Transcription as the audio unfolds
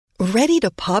Ready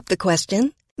to pop the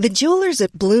question? The jewelers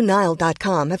at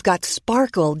BlueNile.com have got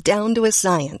sparkle down to a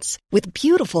science with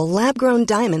beautiful lab-grown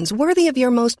diamonds worthy of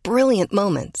your most brilliant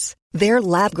moments. Their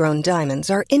lab-grown diamonds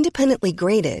are independently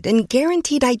graded and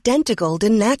guaranteed identical to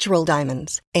natural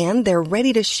diamonds, and they're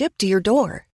ready to ship to your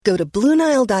door. Go to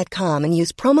BlueNile.com and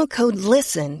use promo code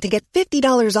LISTEN to get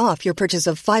 $50 off your purchase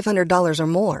of $500 or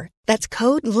more. That's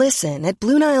code LISTEN at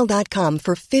BlueNile.com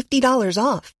for $50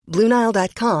 off.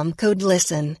 BlueNile.com, code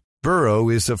LISTEN. Burrow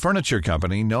is a furniture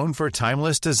company known for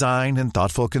timeless design and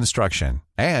thoughtful construction,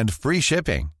 and free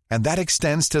shipping, and that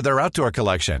extends to their outdoor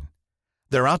collection.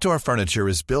 Their outdoor furniture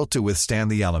is built to withstand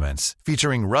the elements,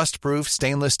 featuring rust-proof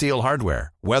stainless steel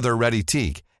hardware, weather-ready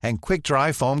teak, and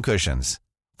quick-dry foam cushions.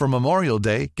 For Memorial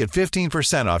Day, get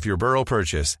 15% off your Burrow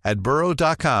purchase at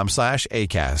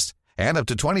burrow.com/ACAST and up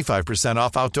to 25%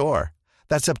 off outdoor.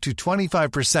 That's up to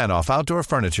 25% off outdoor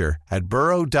furniture at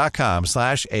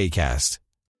burrow.com/ACAST.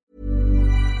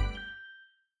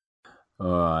 All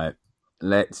right,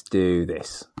 let's do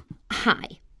this. Hi,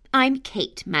 I'm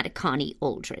Kate Madakani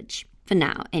Aldridge. For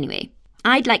now, anyway.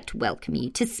 I'd like to welcome you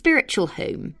to Spiritual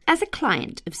Home. As a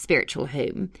client of Spiritual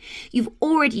Home, you've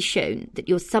already shown that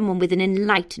you're someone with an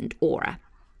enlightened aura.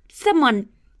 Someone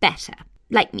better,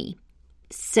 like me.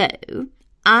 So,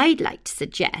 I'd like to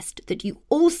suggest that you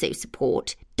also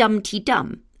support Dumpty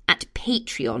Dum at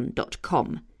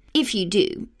patreon.com. If you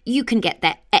do, you can get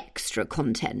their extra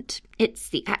content. It's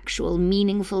the actual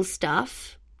meaningful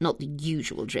stuff, not the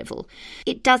usual drivel.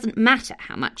 It doesn't matter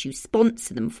how much you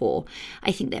sponsor them for.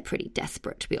 I think they're pretty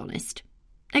desperate, to be honest.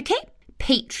 Okay?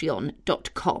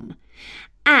 Patreon.com.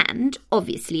 And,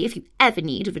 obviously, if you ever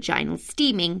need a vaginal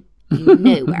steaming, you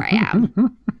know where I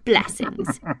am.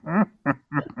 Blessings.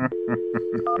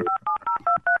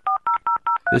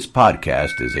 This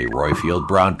podcast is a Royfield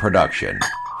Brown production.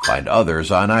 Find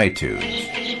others on iTunes.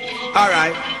 All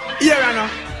right. Here I know.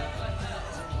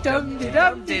 Dumpty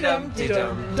dumpty dumpty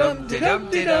dum dumpty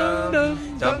dumpty dum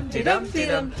dumpty dumpty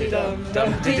dumpty dum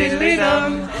dumpty diddly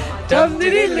dum dumpty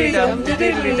diddly dumpty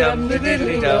diddly dumpty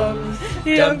diddly dum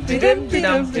dumpty dumpty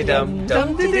dumpty dum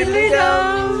dumpty diddly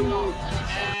dum.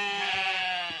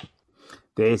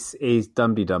 This is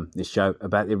Dumpty Dum, the show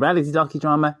about the reality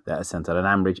docudrama that is centred on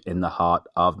Ambridge in the heart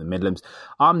of the Midlands.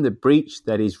 I'm the breach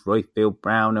that is Royfield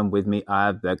Brown, and with me I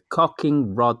have the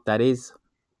cocking rod that is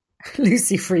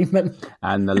Lucy Freeman.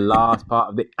 And the last part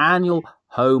of the annual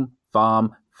home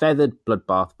farm feathered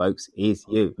bloodbath, folks, is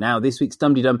you. Now, this week's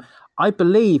Dumpty Dum, I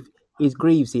believe, is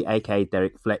Greavesy, aka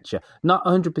Derek Fletcher. Not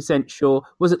 100% sure.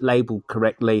 Was it labelled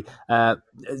correctly?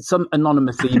 Some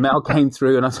anonymous email came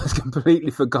through and I just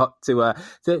completely forgot to I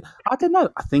don't know.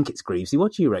 I think it's Greavesy.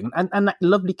 What do you reckon? And that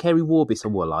lovely Kerry Warbis, I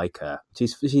will like her.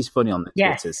 She's funny on the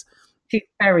Twitters. She's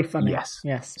very funny.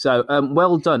 Yes. So,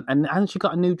 well done. And hasn't she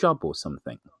got a new job or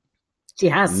something? She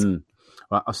has.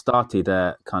 Right, I've started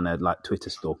kind of like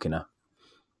Twitter stalking her.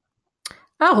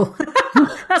 Oh,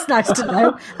 that's nice to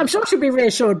know. I'm sure she'll be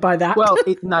reassured by that. Well,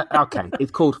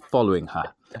 it's called following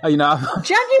her. January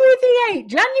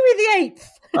the 8th.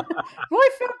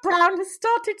 Royfield Brown has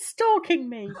started stalking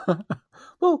me.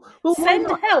 Well,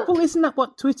 send help. Well, isn't that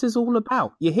what Twitter's all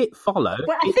about? You hit follow.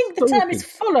 Well, I think the term is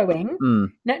following.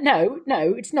 No,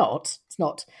 it's not. It's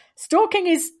not. Stalking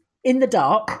is in the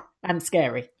dark and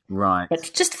scary. Right. But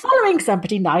just following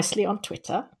somebody nicely on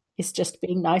Twitter is just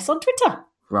being nice on Twitter.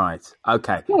 Right.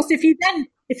 Okay. Of course, if you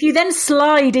then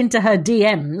slide into her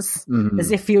DMs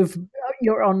as if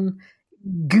you're on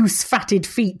goose-fatted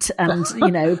feet and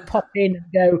pop in and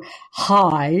go,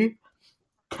 "Hi,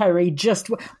 Kerry."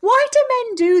 Why do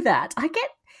men do that?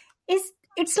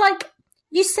 It's like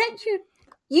you said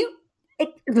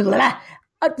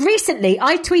recently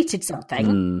I tweeted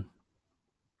something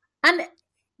and.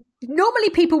 Normally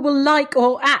people will like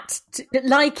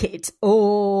it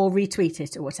or retweet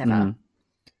it or whatever.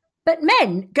 But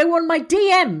men go on my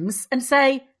DMs and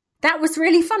say, that was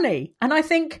really funny. And I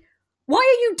think, why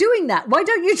are you doing that? Why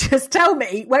don't you just tell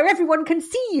me where everyone can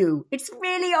see you? It's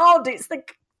really odd. It's the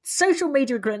social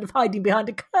media equivalent of hiding behind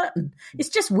a curtain. It's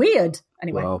just weird.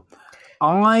 Anyway. Well,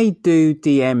 I do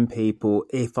DM people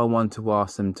if I want to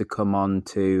ask them to come on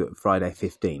to Friday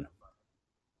 15.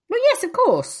 Well, yes, of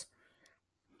course.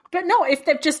 But not if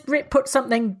they've just put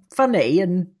something funny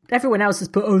and everyone else has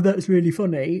put, "Oh, that's really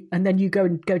funny," and then you go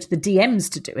to the DMs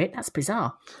to do it. That's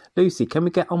bizarre. Lucy, can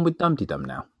we get on with Dumpty Dum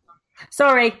now?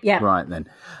 Sorry, yeah. Right then.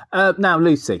 Now,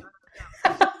 Lucy,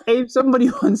 if somebody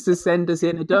wants to send us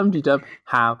in a Dumpty Dum,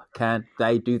 how can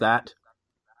they do that?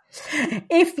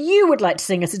 If you would like to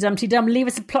sing us a Dumpty Dum, leave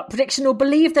us a plot prediction, or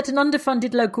believe that an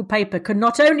underfunded local paper can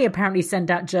not only apparently send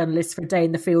out journalists for a day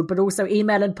in the field, but also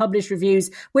email and publish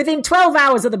reviews within 12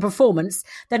 hours of the performance,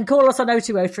 then call us on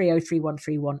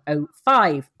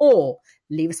 02003033105 or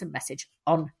leave us a message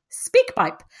on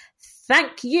SpeakPipe.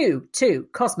 Thank you to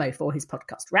Cosmo for his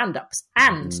podcast roundups,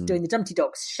 and doing the Dumpty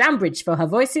Dogs, Shambridge for her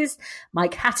voices,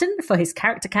 Mike Hatton for his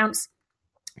character counts,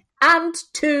 and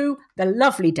to the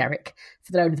lovely Derek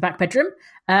for the loan of the back bedroom.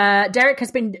 Derek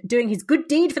has been doing his good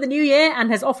deed for the new year and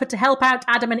has offered to help out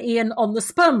Adam and Ian on the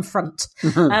sperm front.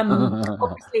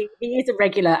 Obviously, he is a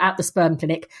regular at the sperm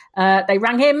clinic. They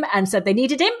rang him and said they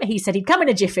needed him. He said he'd come in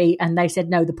a jiffy, and they said,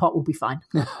 no, the pot will be fine.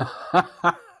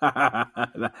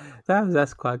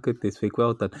 That's quite good this week.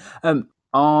 Well done.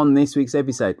 On this week's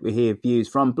episode, we hear views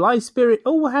from Blythe Spirit.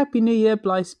 Oh, Happy New Year,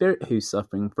 Blythe Spirit, who's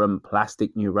suffering from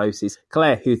plastic neurosis.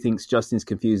 Claire, who thinks Justin's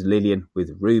confused Lillian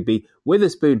with Ruby.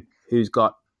 Witherspoon, who's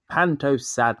got panto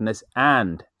sadness.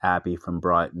 And Abby from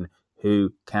Brighton,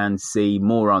 who can see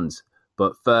morons.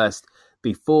 But first,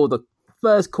 before the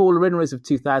first caller winners of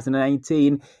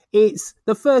 2018, it's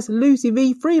the first Lucy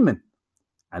V. Freeman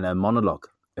and her monologue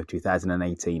of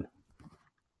 2018.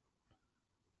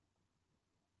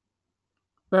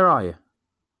 Where are you?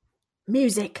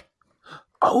 Music.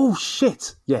 Oh,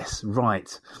 shit. Yes,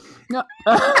 right.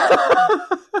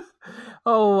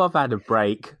 Oh, I've had a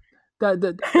break. Don't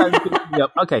pick me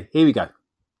up. Okay, here we go.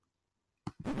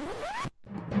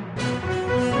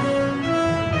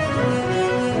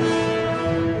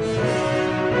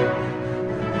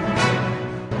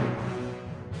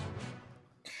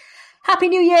 Happy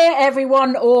New Year,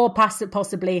 everyone, or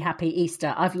possibly Happy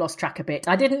Easter. I've lost track a bit.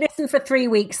 I didn't listen for 3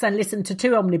 weeks and listened to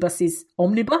 2 omnibuses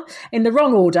in the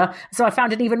wrong order, so I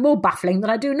found it even more baffling than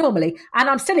I do normally. And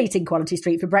I'm still eating Quality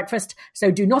Street for breakfast,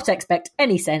 so do not expect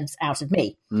any sense out of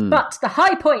me. But the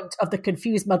high point of the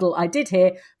confused muddle I did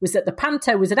hear was that the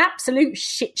panto was an absolute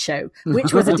shit show,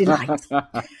 which was a delight.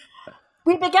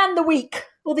 We began the week,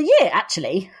 or the year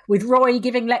actually, with Roy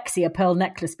giving Lexi a pearl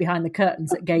necklace behind the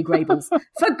curtains at Gay Grable's.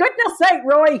 For goodness sake,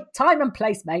 Roy! Time and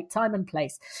place, mate, time and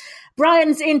place.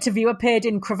 Brian's interview appeared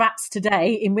in Cravats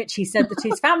Today, in which he said that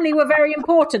his family were very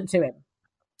important to him.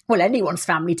 Well, anyone's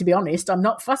family, to be honest. I'm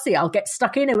not fussy. I'll get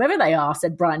stuck in whoever they are,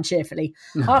 said Brian cheerfully.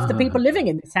 Half the people living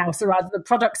in this house are either the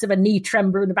products of a knee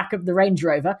trembler in the back of the Range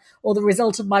Rover or the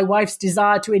result of my wife's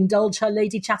desire to indulge her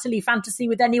Lady Chatterley fantasy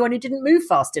with anyone who didn't move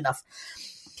fast enough.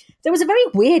 There was a very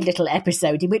weird little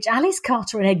episode in which Alice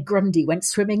Carter and Ed Grundy went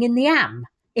swimming in the Am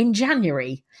in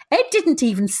January. Ed didn't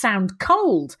even sound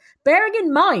cold. Bearing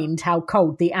in mind how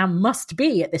cold the Am must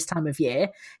be at this time of year,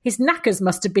 his knackers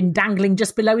must have been dangling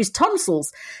just below his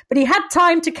tonsils, but he had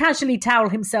time to casually towel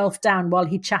himself down while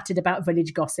he chatted about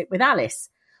village gossip with Alice.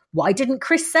 Why didn't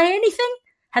Chris say anything?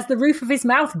 Has the roof of his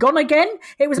mouth gone again?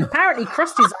 It was apparently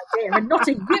Krusty's idea and not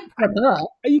a yip from her.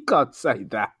 You can't say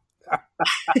that.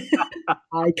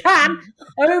 I can.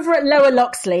 Over at Lower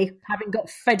Loxley, having got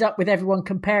fed up with everyone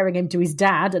comparing him to his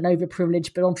dad, an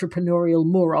overprivileged but entrepreneurial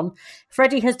moron,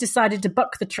 Freddie has decided to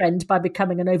buck the trend by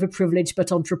becoming an overprivileged but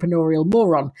entrepreneurial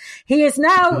moron. He is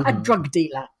now a drug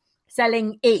dealer,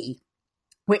 selling E,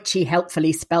 which he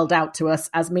helpfully spelled out to us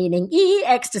as meaning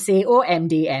ecstasy or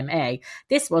MDMA.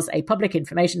 This was a public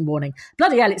information warning.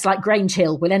 Bloody hell, it's like Grange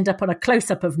Hill. We'll end up on a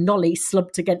close-up of Nolly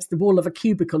slumped against the wall of a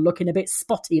cubicle looking a bit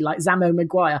spotty like Zamo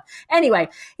Maguire. Anyway,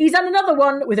 he's done another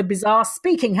one with a bizarre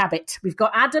speaking habit. We've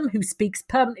got Adam, who speaks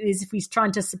permanently as if he's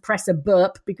trying to suppress a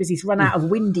burp because he's run out of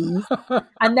windies.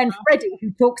 And then Freddie,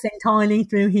 who talks entirely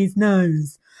through his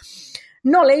nose.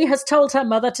 Nolly has told her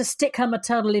mother to stick her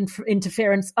maternal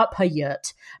interference up her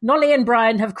yurt. Nolly and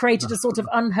Brian have created a sort of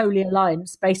unholy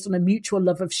alliance based on a mutual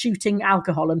love of shooting,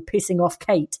 alcohol and pissing off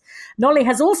Kate. Nolly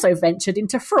has also ventured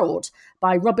into fraud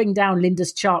by rubbing down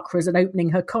Linda's chakras and opening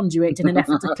her conduit in an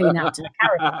effort to clean out her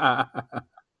character.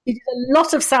 He did a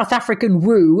lot of South African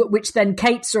woo, which then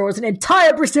Kate saw as an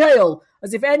entire betrayal.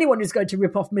 As if anyone is going to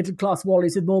rip off middle-class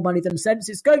wallies with more money than sense,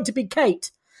 it's going to be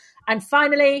Kate. And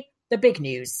finally, the big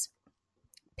news.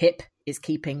 Pip is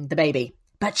keeping the baby.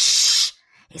 But shh,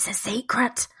 it's a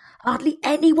secret. Hardly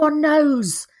anyone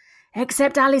knows.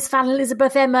 Except Alice, Fallon,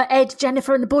 Elizabeth, Emma, Ed,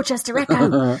 Jennifer and the Borchester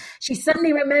Echo. She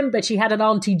suddenly remembered she had an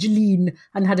Auntie Jeline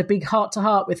and had a big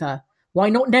heart-to-heart with her. Why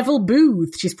not Neville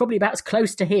Booth? She's probably about as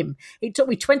close to him. It took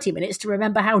me 20 minutes to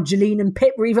remember how Jeline and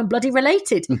Pip were even bloody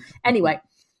related. Anyway,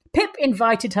 Pip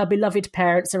invited her beloved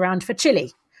parents around for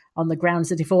chili, on the grounds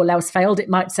that if all else failed, it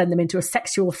might send them into a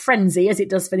sexual frenzy, as it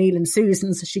does for Neil and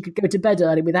Susan, so she could go to bed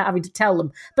early without having to tell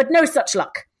them. But no such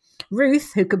luck.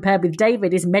 Ruth, who compared with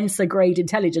David is Mensa-grade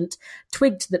intelligent,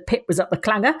 twigged that Pip was up the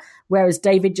clanger, whereas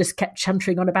David just kept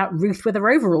chuntering on about Ruth with her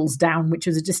overalls down, which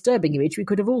was a disturbing image we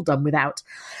could have all done without.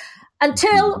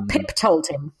 Until Pip told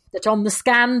him that on the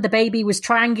scan the baby was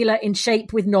triangular in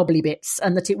shape with knobbly bits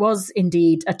and that it was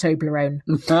indeed a Toblerone.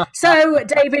 So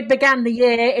David began the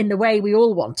year in the way we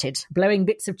all wanted, blowing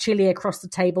bits of chili across the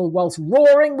table whilst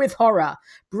roaring with horror.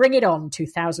 Bring it on,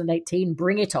 2018,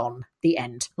 bring it on. The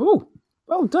end. Oh,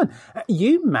 well done.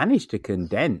 You managed to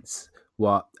condense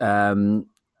what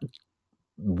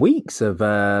weeks of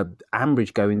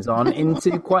Ambridge goings on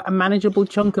into quite a manageable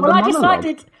chunk of a monologue. I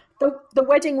decided the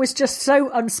wedding was just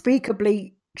so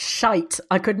unspeakably shite,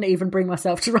 I couldn't even bring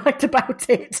myself to write about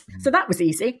it. So that was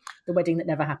easy. The wedding that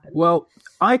never happened. Well,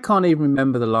 I can't even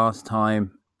remember the last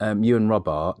time you and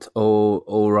Robert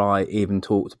or I even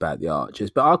talked about the Archers,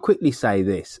 but I'll quickly say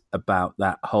this about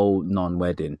that whole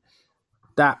non-wedding.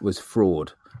 That was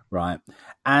fraud, right?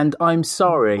 And I'm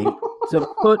sorry to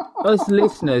put us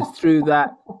listeners through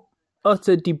that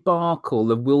utter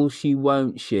debacle of will she,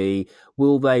 won't she,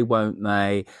 will they, won't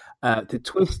they, to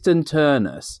twist and turn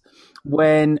us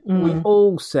when we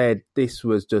all said this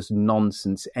was just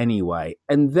nonsense anyway.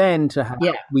 And then to have,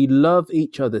 we love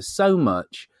each other so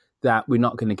much that we're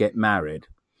not going to get married.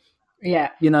 Yeah.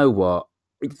 You know what?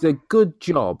 It's a good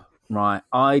job, right?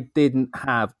 I didn't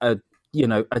have a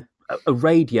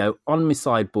radio on my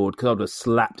sideboard because I'd have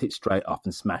slapped it straight off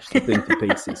and smashed the thing to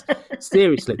pieces.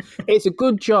 Seriously. It's a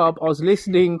good job. I was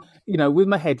listening, with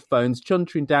my headphones,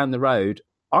 chuntering down the road.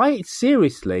 I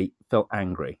seriously felt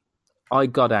angry. I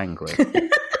got angry.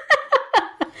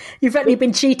 You've only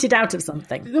been cheated out of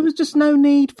something. There was just no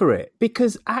need for it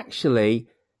because actually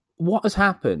what has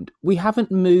happened, we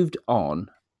haven't moved on.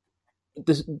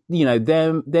 This,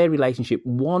 their relationship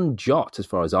one jot as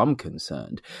far as I'm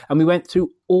concerned. And we went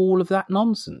through all of that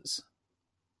nonsense.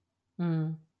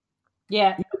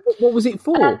 Yeah. What was it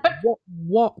for?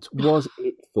 What was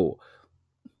it for?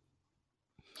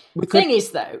 The thing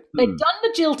is, though, they'd done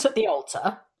the jilt at the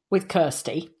altar with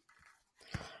Kirsty.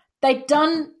 They'd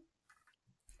done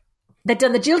the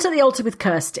jilt at the altar with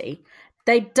Kirsty.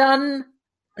 They'd done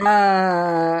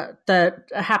the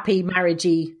happy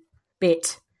marriagey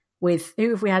bit with who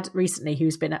have we had recently?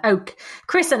 Who's been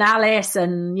Chris and Alice,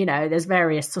 and there's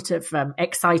various sort of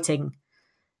exciting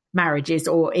marriages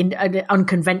or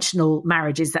unconventional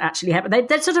marriages that actually happen.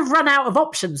 They'd sort of run out of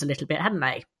options a little bit, hadn't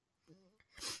they?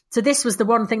 So this was the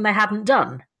one thing they hadn't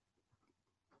done.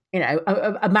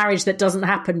 A marriage that doesn't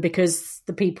happen because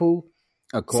the people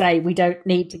say we don't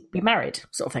need to be married,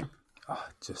 sort of thing. Oh,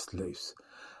 just loose.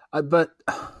 I don't.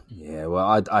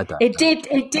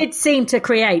 It did seem to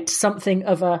create something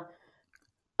of a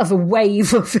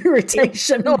wave of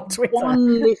irritation on Twitter.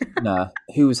 One listener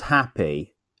who's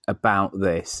happy about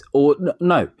this, or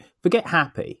no, forget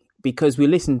happy. Because we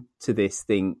listen to this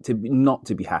thing not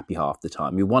to be happy half the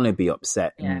time. We want to be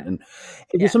upset. Yeah. And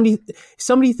if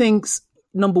somebody thinks,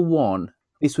 number one,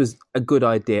 this was a good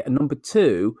idea, and number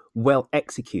two, well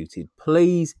executed,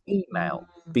 please email.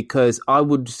 Because I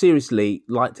would seriously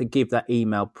like to give that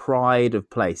email pride of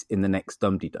place in the next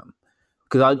Dum Dum.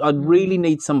 Because I'd really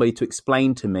need somebody to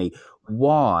explain to me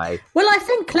why. Well, I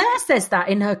think Claire says that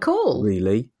in her call.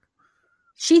 Really?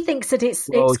 She thinks that it's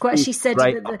quite. She said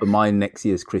right up on my next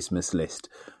year's Christmas list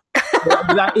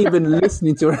without even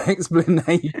listening to her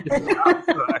explanation.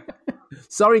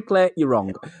 Sorry, Claire, you're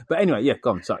wrong. But anyway, yeah,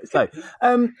 go on. Sorry. So,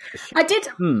 I did.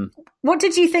 What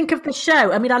did you think of the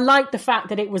show? I mean, I liked the fact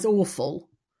that it was awful,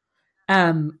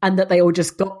 and that they all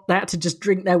just had to just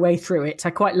drink their way through it. I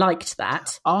quite liked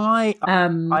that. I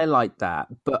liked that,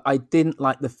 but I didn't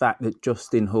like the fact that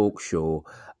Justin Hawkshaw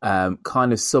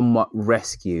kind of somewhat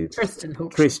rescued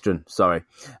Tristan,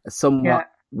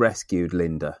 rescued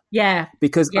Linda. Yeah.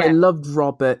 Because I loved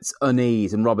Robert's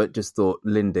unease, and Robert just thought,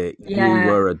 Linda, you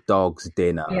were a dog's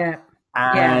dinner. Yeah.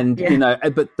 And,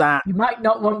 but that... You might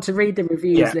not want to read the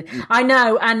reviews. Yeah. I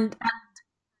know, and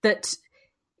that...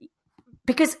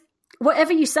 Because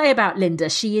whatever you say about Linda,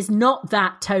 she is not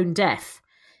that tone deaf.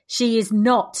 She is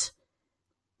not...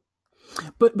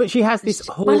 But she has this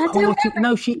whole...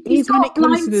 No, she is when it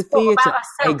comes to the theatre.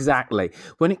 Exactly.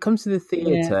 When it comes to the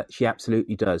theatre, she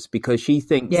absolutely does, because she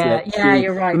thinks that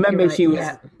you're right. Remember, she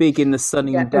was big in the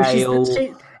Sunningdale...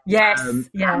 Yes,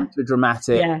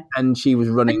 dramatic, and she was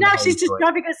running... And now she's just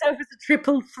driving herself as a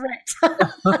triple threat.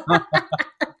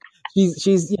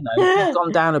 She's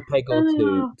gone down a peg or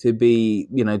two to be,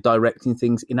 directing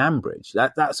things in Ambridge.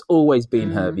 That's always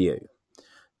been her view.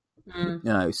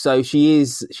 So she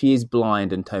is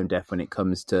blind and tone deaf when it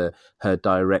comes to her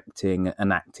directing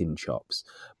and acting chops.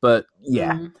 But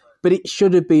but it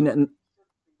should have been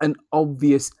an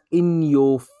obvious, in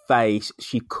your face,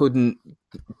 she couldn't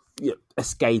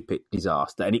escape it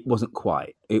disaster, and it wasn't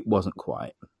quite.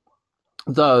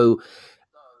 Though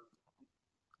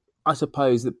I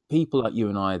suppose that people like you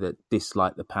and I that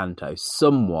dislike the panto were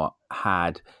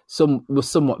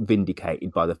somewhat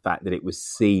vindicated by the fact that it was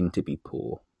seen to be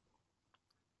poor.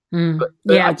 But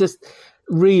I just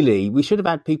really, we should have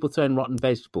had people throwing rotten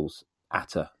vegetables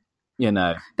at her, you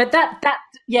know. But but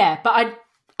I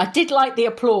did like the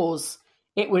applause.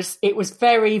 It was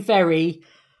very, very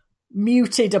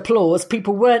muted applause.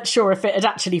 People weren't sure if it had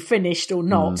actually finished or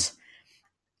not.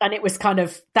 And it was kind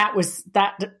of that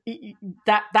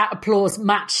applause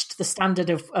matched the standard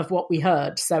of what we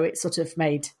heard. So it sort of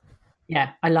made,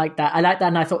 I like that.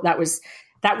 And I thought that was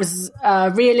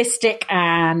realistic,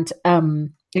 and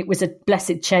it was a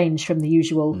blessed change from the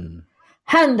usual.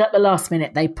 And at the last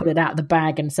minute, they pull it out of the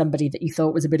bag, and somebody that you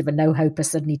thought was a bit of a no-hoper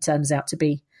suddenly turns out to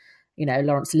be,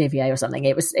 Laurence Olivier or something.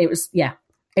 It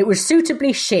was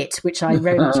suitably shit, which I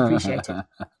very much appreciated.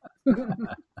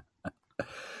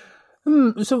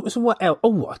 So what else?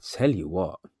 Oh, I tell you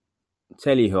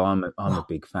who I'm a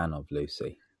big fan of,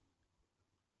 Lucy.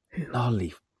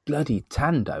 Nolly bloody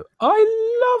Tando.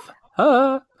 I love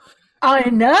her. I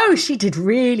know, she did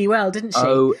really well, didn't she?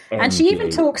 OMG. And she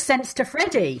even talks sense to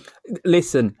Freddie.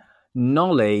 Listen,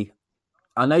 Nolly,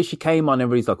 I know she came on,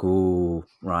 everybody's like, ooh,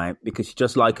 right, because she's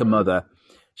just like her mother.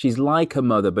 She's like her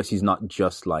mother, but she's not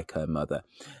just like her mother.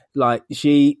 Like,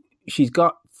 she's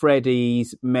got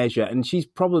Freddie's measure, and she's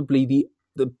probably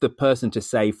the person to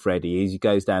save Freddie as he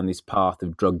goes down this path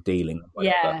of drug dealing.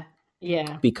 Yeah.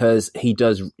 Because he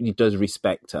does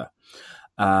respect her.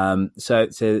 So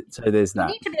there's that.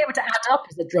 You need to be able to add up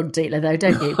as a drug dealer, though,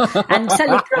 don't you? And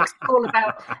selling drugs is all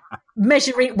about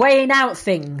weighing out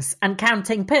things and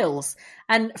counting pills.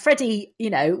 And Freddie,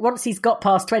 once he's got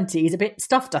past 20, he's a bit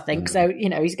stuffed, I think. So,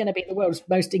 he's going to be the world's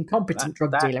most incompetent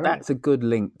drug dealer. That's a good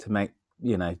link to make,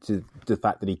 to the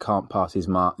fact that he can't pass his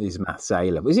maths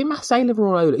A level. Is it maths A level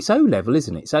or O level? It's O level,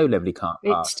 isn't it? It's O level he can't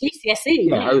pass. It's GCSE.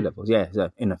 Yeah, O levels, yeah, so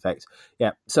in effect.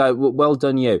 Yeah, so well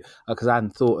done you, because I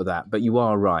hadn't thought of that, but you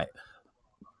are right.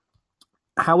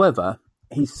 However,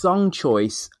 his song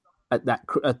choice at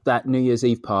that New Year's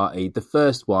Eve party, the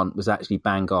first one was actually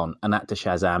bang on, and had to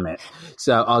Shazam it.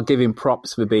 So I'll give him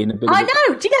props for being a bit... I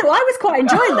know, do you know, I was quite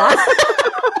enjoying that.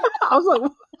 I was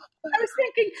like... I was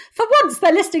thinking, for once,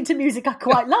 they're listening to music I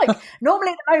quite like.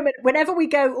 Normally, at the moment, whenever we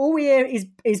go, all we hear is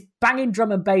banging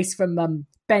drum and bass from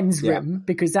Ben's room,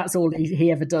 because that's all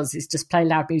he ever does, is just play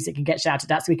loud music and get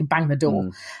shouted at so we can bang the door.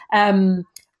 And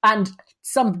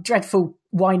some dreadful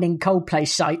whining Coldplay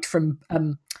shite from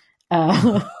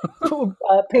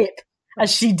Pip,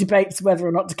 as she debates whether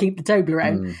or not to keep the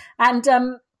Toblerone.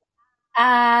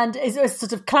 And it's a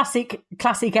sort of classic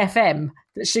FM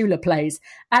that Shula plays,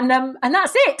 and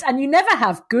that's it. And you never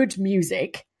have good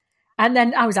music. And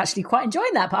then I was actually quite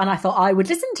enjoying that, and I thought I would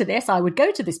listen to this. I would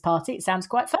go to this party. It sounds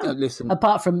quite fun. Listen,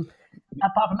 apart from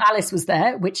Alice was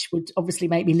there, which would obviously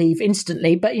make me leave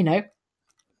instantly. But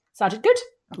sounded good.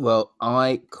 Well,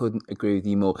 I couldn't agree with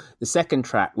you more. The second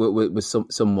track was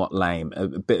somewhat lame, a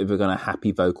bit of a kind of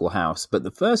happy vocal house. But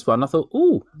the first one, I thought,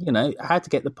 how to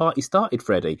get the party started,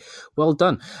 Freddie. Well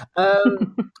done.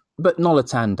 But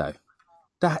Nolitando,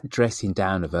 that dressing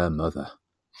down of her mother,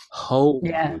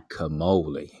 holy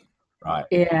camole, right?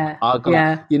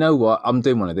 Yeah. You know what? I'm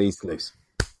doing one of these, Luce.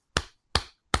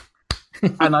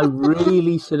 And I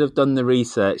really should have done the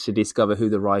research to discover who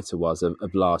the writer was of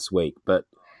last week, but...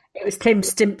 It was Tim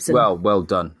Stimpson. Well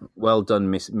done,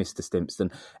 Mr.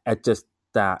 Stimpson.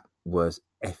 That was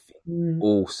effing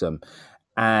awesome,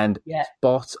 and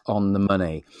spot on the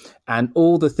money, and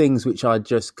all the things which I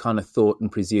just kind of thought and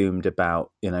presumed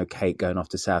about, Kate going off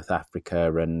to South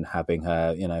Africa and having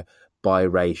her,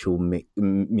 biracial,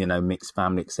 mixed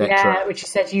family, etc. Yeah, which you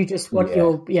said you just want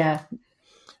your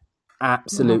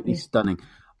absolutely stunning.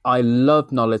 I love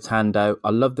Nolitando.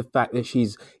 I love the fact that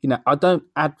she's, I don't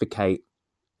advocate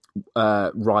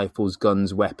rifles,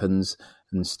 guns, weapons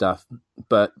and stuff,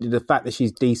 but the fact that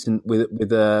she's decent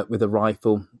with a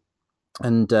rifle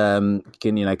and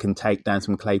can take down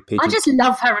some clay pigeons. I just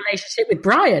love her relationship with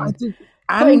Brian.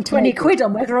 Putting 20 quid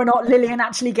on whether or not Lillian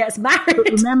actually gets married.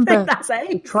 But remember, that's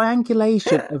the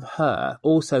triangulation of her,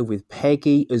 also with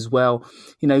Peggy as well.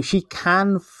 She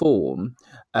can form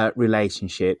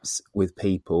relationships with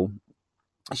people.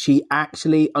 She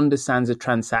actually understands the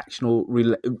transactional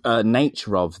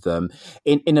nature of them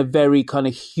in a very kind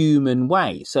of human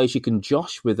way. So she can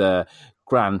josh with her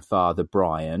grandfather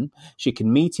Brian. She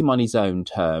can meet him on his own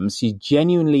terms. She's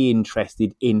genuinely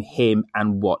interested in him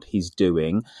and what he's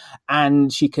doing,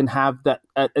 and she can have that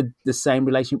the same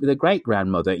relationship with her great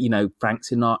grandmother. You know, Frank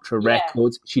Sinatra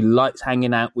records. She likes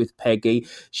hanging out with Peggy.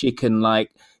 She can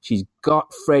she's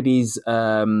got Freddie's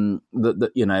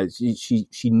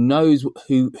she knows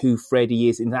who Freddie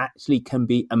is, and actually can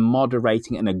be a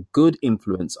moderating and a good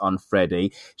influence on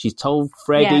Freddie. She's told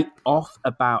Freddie off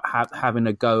about having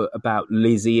a go about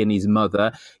Lizzie and his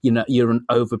mother. You know, you're an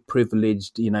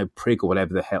overprivileged, prig, or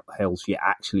whatever the hell she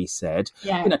actually said.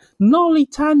 Yeah. Nolly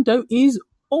Tando is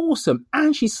awesome,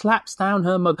 and she slaps down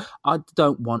her mother. I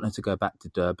don't want her to go back to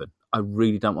Durban. I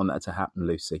really don't want that to happen,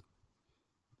 Lucy.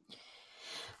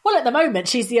 Well, at the moment,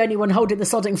 she's the only one holding the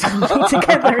sodding family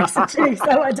together, isn't she?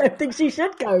 So I don't think she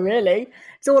should go, really.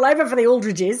 It's all over for the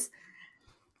Aldridges.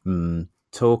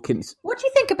 Talking. What do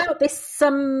you think about this,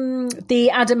 the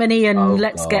Adam and Ian,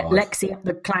 let's get Lexi up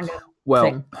the clanger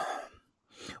thing?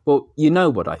 Well, you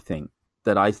know what I think?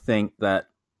 I think that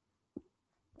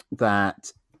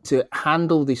to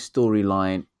handle this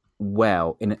storyline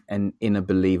well in a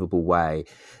believable way,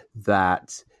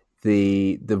 that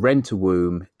the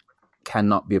Rent-A-Womb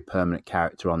cannot be a permanent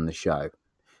character on the show.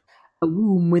 A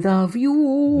womb without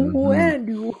you and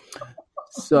you.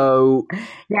 So,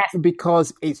 yes,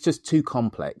 because it's just too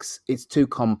complex. It's too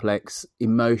complex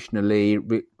emotionally,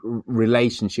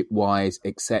 relationship-wise,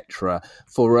 etc.,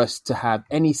 for us to have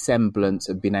any semblance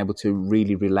of being able to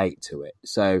really relate to it.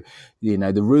 So,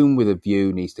 the Room with a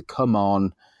View needs to come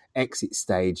on, exit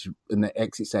stage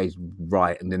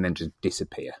right, and then just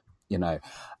disappear.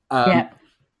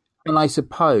 And I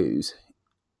suppose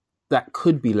that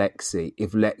could be Lexi,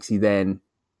 if Lexi then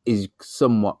is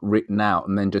somewhat written out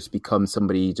and then just becomes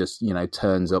somebody who just,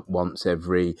 turns up once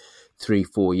every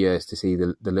 3-4 years to see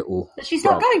the little... But she's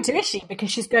not going to, is she?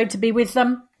 Because she's going to be with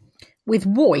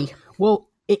Roy. Well,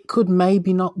 it could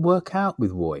maybe not work out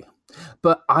with Roy.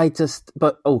 If it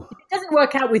doesn't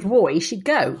work out with Roy, she'd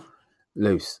go.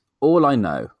 Luce, all I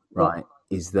know, right,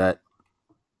 is that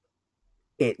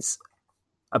it's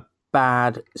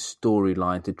bad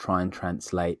storyline to try and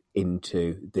translate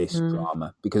into this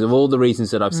drama because of all the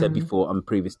reasons that I've said before on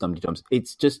previous Dum Dums.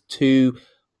 It's just too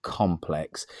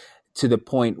complex to the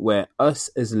point where us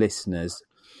as listeners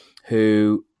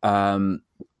who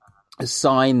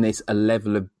assign this a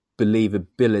level of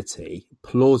plausibility,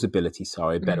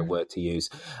 better word to use,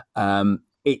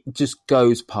 it just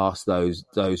goes past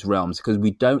those realms because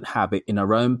we don't have it in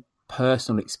our own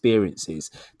personal experiences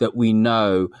that we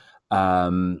know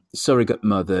surrogate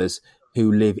mothers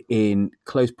who live in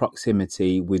close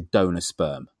proximity with donor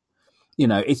sperm.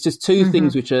 It's just two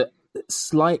things which are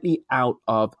slightly out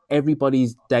of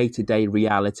everybody's day-to-day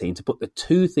reality. And to put the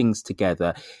two things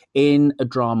together in a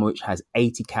drama which has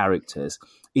 80 characters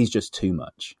is just too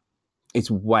much.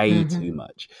 It's way too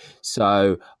much.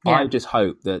 So I just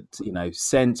hope that,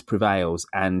 sense prevails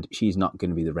and she's not going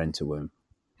to be the Rent-A-Womb.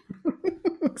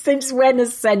 Since when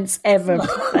has sense ever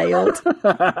failed? This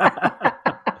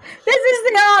is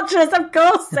the Archers. Of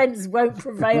course sense won't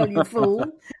prevail, you fool.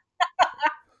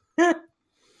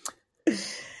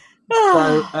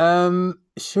 So,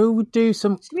 shall we do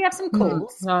some... Should we have some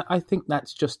calls? No, I think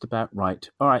that's just about right.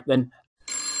 All right, then.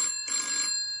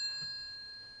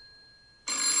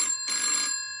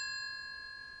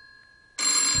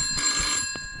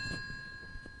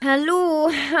 Hello,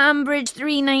 Ambridge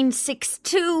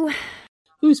 3962.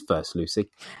 Who's first, Lucy?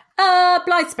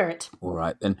 Blythe Spirit. All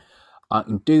right, then. I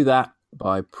can do that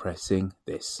by pressing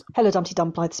this. Hello, Dumpty Dum,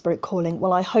 Blythe Spirit calling.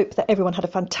 Well, I hope that everyone had a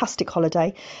fantastic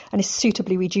holiday and is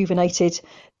suitably rejuvenated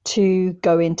to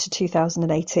go into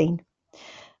 2018.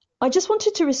 I just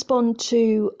wanted to respond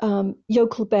to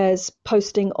Yokel Bear's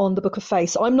posting on the Book of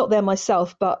Face. I'm not there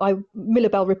myself, but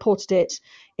Millabelle reported it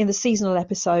in the seasonal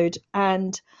episode,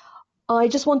 and I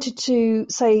just wanted to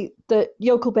say that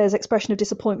Yokel Bear's expression of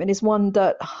disappointment is one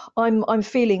that I'm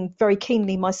feeling very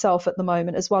keenly myself at the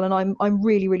moment as well, and I'm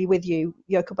really, really with you,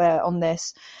 Yokel Bear, on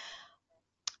this.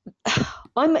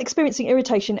 I'm experiencing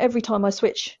irritation every time I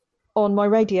switch on my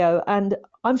radio, and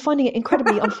I'm finding it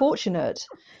incredibly unfortunate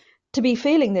to be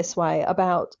feeling this way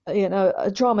about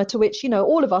a drama to which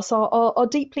all of us are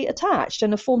deeply attached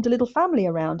and have formed a little family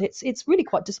around. It's really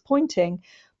quite disappointing.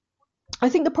 I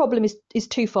think the problem is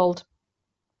twofold.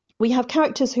 We have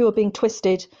characters who are being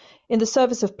twisted in the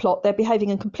service of plot. They're behaving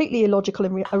in completely illogical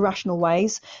and irrational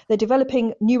ways. They're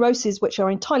developing neuroses which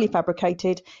are entirely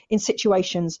fabricated in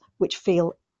situations which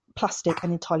feel plastic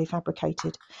and entirely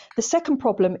fabricated. The second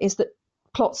problem is that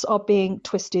plots are being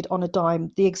twisted on a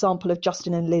dime. The example of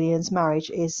Justin and Lillian's marriage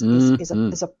is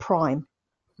a prime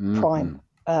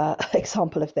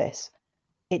example of this.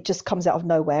 it just comes out of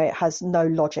nowhere. It has no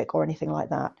logic or anything like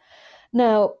that.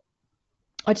 Now,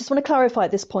 I just want to clarify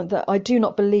at this point that I do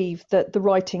not believe that the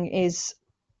writing is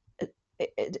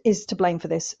to blame for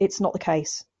this. It's not the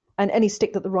case. And any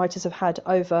stick that the writers have had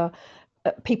over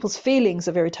people's feelings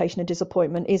of irritation and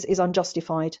disappointment is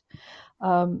unjustified.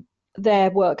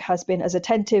 Their work has been as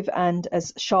attentive and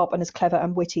as sharp and as clever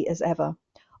and witty as ever.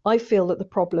 I feel that the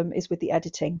problem is with the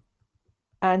editing.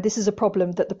 And this is a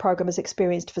problem that the programme has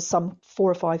experienced for some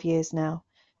 4 or 5 years now.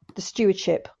 The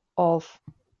stewardship of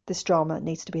this drama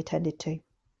needs to be attended to.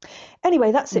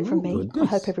 Anyway, that's it from me. Goodness. I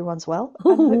hope everyone's well,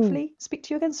 and hopefully speak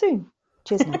to you again soon.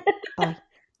 Cheers now. Bye.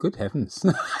 Good heavens.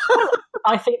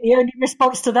 I think the only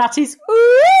response to that is,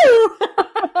 ooh!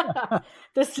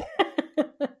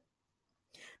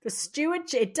 The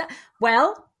stewardship.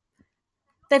 Well,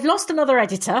 they've lost another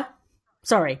editor.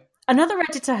 Sorry. Another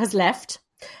editor has left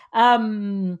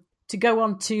to go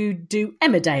on to do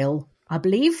Emmerdale, I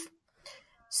believe.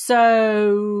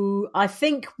 So I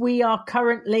think we are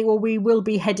currently, or we will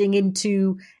be heading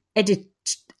into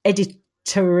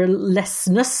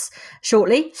editorialessness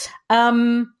shortly.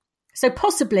 So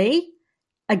possibly,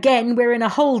 again, we're in a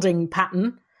holding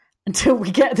pattern until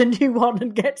we get the new one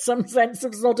and get some sense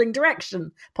of sodding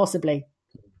direction, possibly.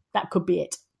 That could be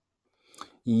it.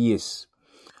 Yes.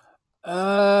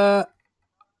 I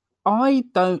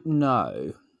don't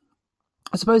know.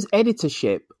 I suppose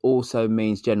editorship also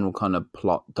means general kind of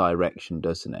plot direction,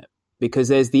 doesn't it? Because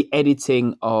there's the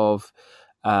editing of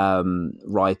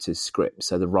writer's scripts.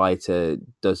 So the writer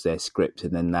does their script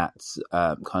and then that's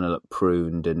kind of like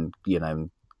pruned and,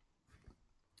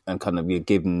 and kind of you're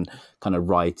given kind of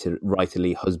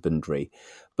writerly husbandry.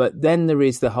 But then there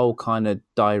is the whole kind of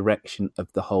direction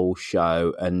of the whole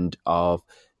show and of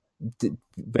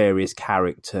various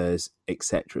characters,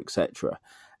 etc., etc.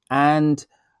 And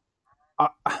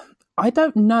I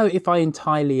don't know if I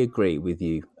entirely agree with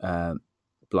you,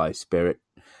 Blythe Spirit.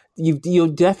 You're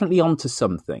definitely onto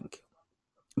something,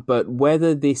 but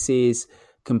whether this is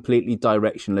completely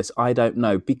directionless, I don't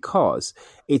know, because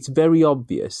it's very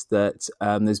obvious that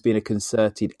there's been a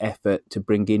concerted effort to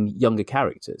bring in younger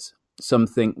characters,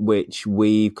 something which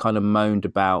we've kind of moaned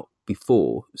about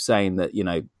before, saying that,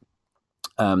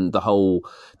 the whole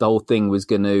thing was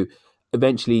going to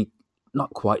eventually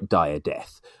not quite die a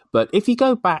death. But if you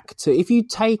go back to, if you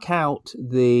take out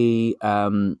the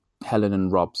Helen and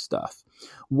Rob stuff,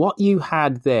 what you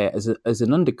had there as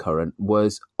an undercurrent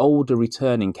was older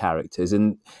returning characters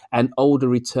and older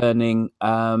returning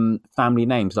family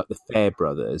names like the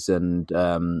Fairbrothers and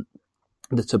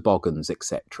the Toboggans,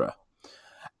 etc.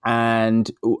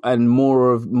 And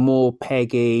more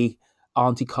Peggy,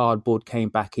 Auntie Cardboard came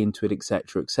back into it,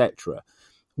 etc., etc.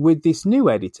 With this new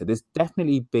editor, there's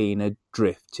definitely been a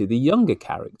drift to the younger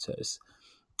characters.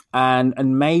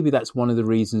 And maybe that's one of the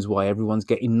reasons why everyone's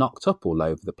getting knocked up all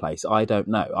over the place. I don't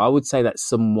know. I would say that's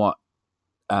somewhat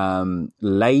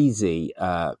lazy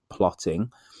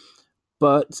plotting.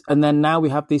 And then now we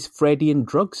have this Freddie and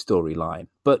drug storyline.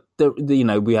 But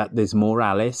there's more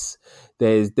Alice.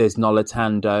 There's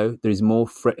Nolitando. There's more.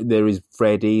 There is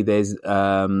Freddie. There's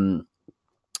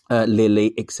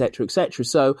Lily, etc., etc.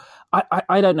 So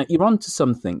I don't know. You're onto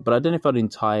something, but I don't know if I'd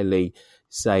entirely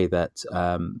say that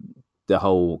the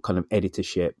whole kind of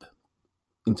editorship,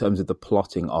 in terms of the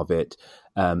plotting of it,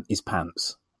 is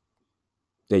pants.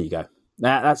 There you go.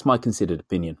 That's my considered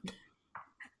opinion.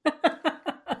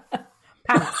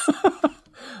 Pants.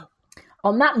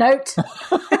 On that note,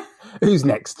 who's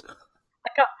next?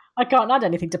 I can't add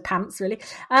anything to pants, really.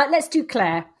 Let's do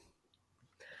Claire.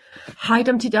 Hi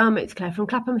Dumpty Dum, it's Claire from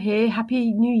Clapham here.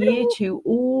 Happy New Year to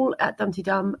all at Dumpty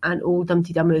Dum and all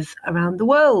Dumpty Dummers around the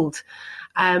world.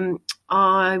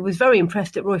 I was very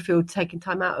impressed at Royfield taking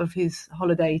time out of his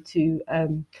holiday to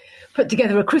put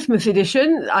together a Christmas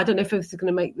edition. I don't know if this is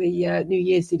going to make the New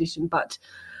Year's edition, but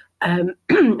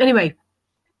anyway,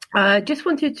 I just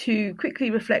wanted to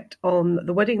quickly reflect on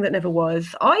The Wedding That Never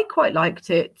Was. I quite liked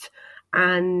it,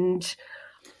 and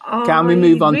can we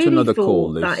move on to another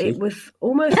call, Lucy? That it was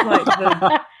almost like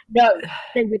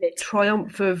the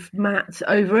triumph of Matt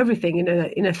over everything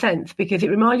in a sense, because it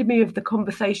reminded me of the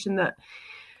conversation that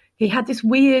he had, this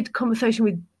weird conversation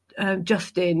with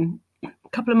Justin a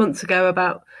couple of months ago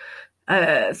about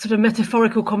sort of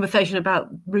metaphorical conversation about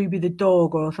Ruby the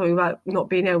dog, or something about not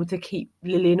being able to keep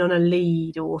Lillian on a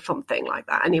lead or something like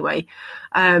that. Anyway,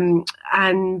 and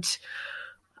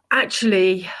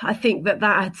actually, I think that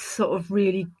had sort of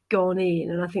really gone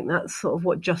in, and I think that's sort of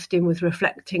what Justin was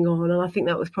reflecting on, and I think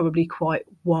that was probably quite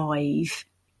wise.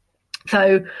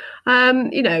 So,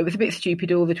 it was a bit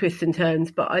stupid, all the twists and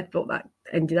turns, but I thought that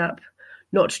ended up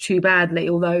not too badly.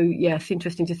 Although, yes,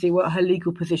 interesting to see what her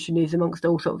legal position is amongst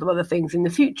all sorts of other things in the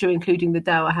future, including the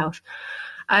Dower House.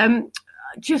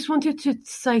 Just wanted to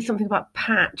say something about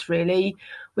Pat, really,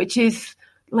 which is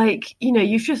like,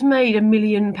 you've just made £1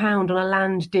 million on a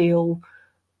land deal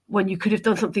when you could have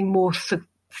done something more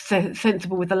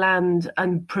sensible with the land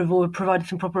and provided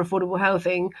some proper affordable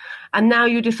housing, and now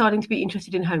you're deciding to be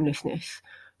interested in homelessness.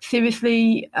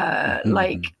 Seriously,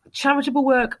 like charitable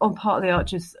work on part of the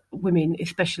Archers women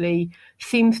especially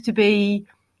seems to be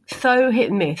so hit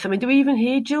and miss. I mean, do we even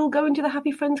hear Jill going to the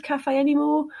Happy Friends Cafe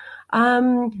anymore?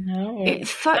 No. It's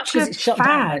such a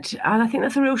fad, and I think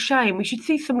that's a real shame. We should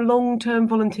see some long-term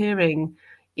volunteering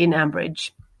in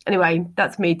Ambridge. Anyway,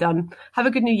 that's me done. Have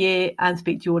a good new year and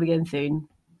speak to you all again soon.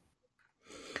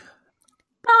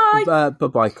 Bye.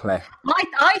 Bye-bye, Claire.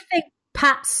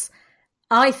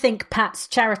 I think Pat's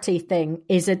charity thing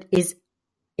is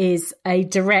a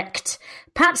direct.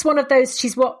 Pat's one of those.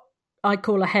 She's what I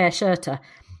call a hair shirter.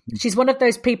 She's one of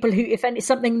those people who, if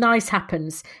something nice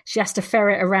happens, she has to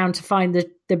ferret around to find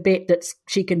the bit that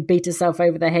she can beat herself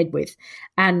over the head with.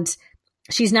 And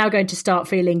she's now going to start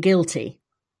feeling guilty,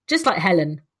 just like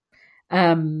Helen.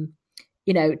 That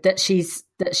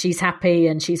she's happy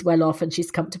and she's well off and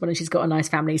she's comfortable and she's got a nice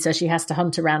family. So she has to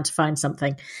hunt around to find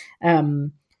something.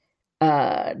 And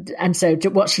so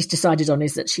what she's decided on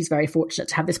is that she's very fortunate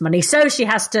to have this money. So she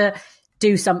has to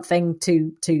do something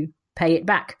to pay it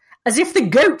back. As if the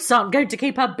goats aren't going to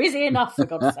keep her busy enough, for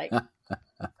God's sake.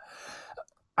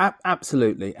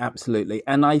 Absolutely.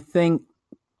 And I think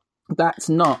that's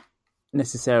not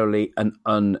necessarily an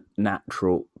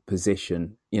unnatural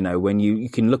position. When you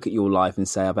can look at your life and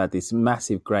say, I've had this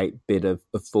massive, great bit of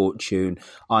fortune.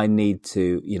 I need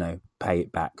to, pay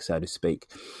it back, so to speak.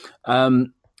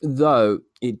 Though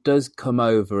it does come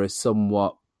over as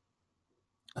somewhat,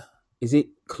 is it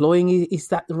cloying? Is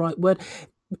that the right word?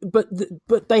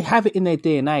 But they have it in their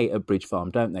DNA at Bridge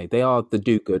Farm, don't they? They are the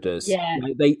do-gooders. Yeah.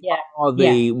 They are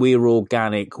we're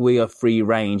organic, we are free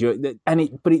range.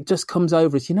 But it just comes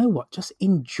over as, just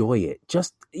enjoy it.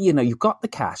 Just, you've got the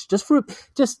cash.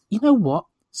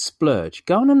 Splurge.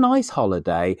 Go on a nice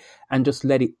holiday and just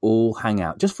let it all hang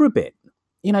out. Just for a bit.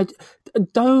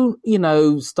 Don't,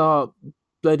 start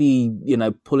bloody,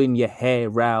 pulling your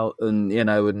hair out and, and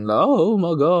oh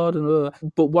my God.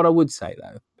 But what I would say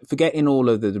though, forgetting all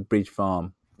of the Bridge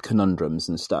Farm conundrums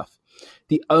and stuff,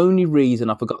 the only reason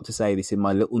I forgot to say this in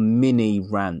my little mini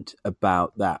rant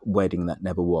about that wedding that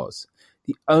never was,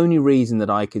 the only reason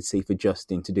that I could see for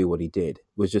Justin to do what he did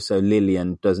was just so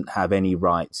Lillian doesn't have any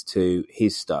rights to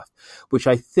his stuff, which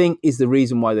I think is the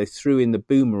reason why they threw in the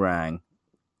boomerang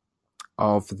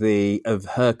of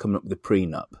her coming up with the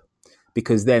prenup.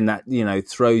 Because then that,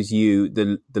 throws you,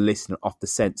 the listener, off the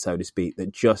scent, so to speak,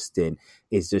 that Justin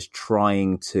is just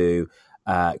trying to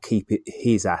keep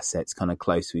his assets kind of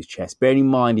close to his chest. Bearing in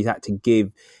mind, he's had to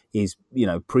give his,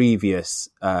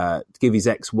 give his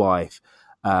ex-wife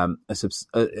a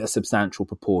substantial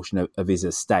proportion of his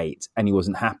estate, and he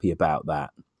wasn't happy about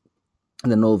that.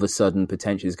 And then all of a sudden,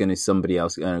 potentially, there's going to be somebody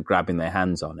else grabbing their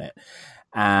hands on it.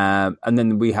 And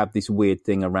then we have this weird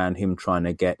thing around him trying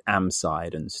to get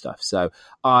Amside and stuff. So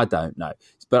I don't know,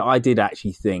 but I did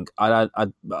actually think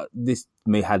this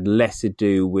may had less to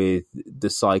do with the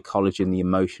psychology and the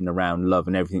emotion around love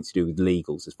and everything to do with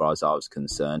legals, as far as I was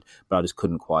concerned. But I just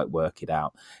couldn't quite work it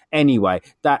out. Anyway,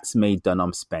 that's me done.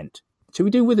 I'm spent. Should we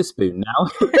do Witherspoon now?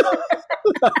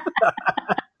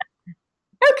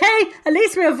 Okay, at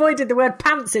least we avoided the word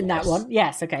pants in that one.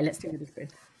 Yes, okay, let's do Witherspoon.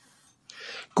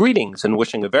 Greetings and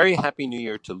wishing a very happy new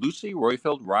year to Lucy,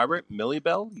 Royfield, Robert,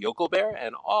 Millibell, Yokelbear,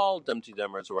 and all Dumpty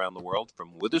Dummers around the world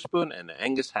from Witherspoon and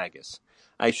Angus Haggis.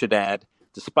 I should add,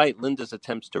 despite Linda's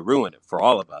attempts to ruin it for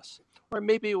all of us. Or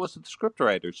maybe it was the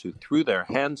scriptwriters who threw their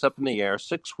hands up in the air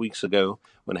 6 weeks ago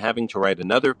when having to write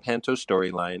another Panto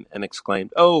storyline and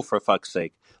exclaimed, oh, for fuck's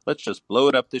sake, let's just blow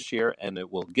it up this year and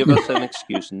it will give us an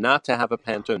excuse not to have a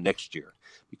Panto next year.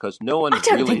 Because no one I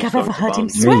don't really think I've ever heard him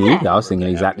swear. swear. I was thinking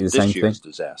exactly the same thing.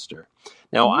 Disaster.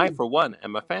 Now, I, for one,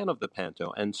 am a fan of the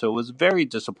Panto, and so was very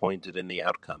disappointed in the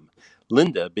outcome.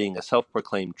 Linda, being a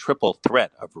self-proclaimed triple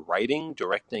threat of writing,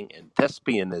 directing, and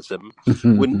thespianism,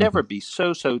 would never be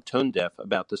so tone-deaf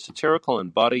about the satirical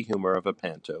and bawdy humor of a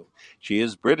Panto. She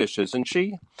is British, isn't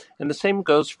she? And the same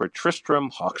goes for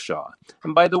Tristram Hawkshaw.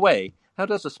 And by the way, how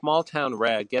does a small-town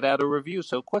rag get out a review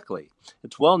so quickly?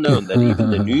 It's well known that even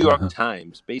the New York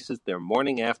Times bases their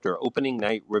morning after opening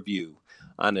night review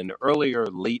on an earlier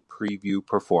late preview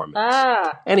performance.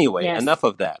 Anyway, enough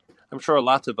of that. I'm sure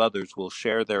lots of others will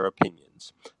share their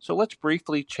opinions. So let's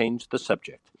briefly change the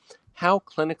subject. How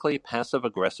clinically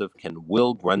passive-aggressive can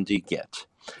Will Grundy get?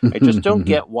 I just don't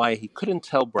get why he couldn't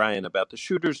tell Brian about the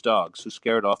shooter's dogs who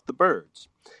scared off the birds.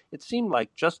 It seemed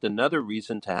like just another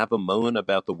reason to have a moan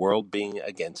about the world being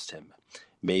against him.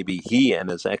 Maybe he and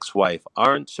his ex-wife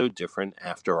aren't so different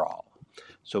after all.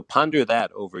 So ponder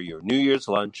that over your New Year's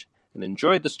lunch and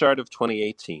enjoy the start of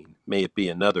 2018. May it be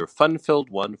another fun-filled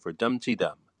one for Dumpty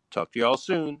Dum. Talk to you all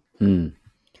soon. Thank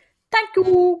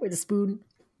you, with a spoon.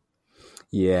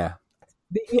 Yeah.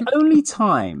 The only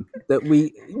time that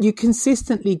you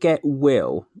consistently get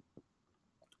Will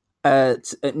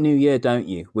at New Year, don't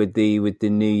you? With the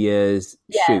New Year's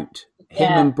shoot.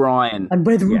 Him and Brian. And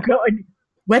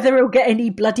whether he'll get any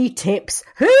bloody tips,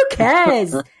 who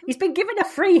cares? He's been given a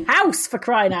free house, for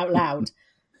crying out loud.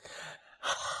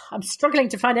 I'm struggling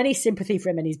to find any sympathy for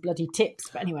him and his bloody tips,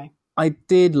 but anyway. I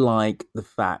did like the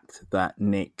fact that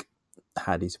Nick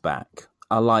had his back.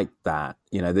 I like that,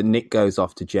 that Nick goes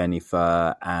off to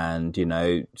Jennifer and,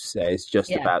 says just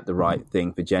about the right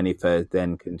thing for Jennifer,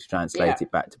 then can translate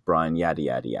it back to Brian, yada,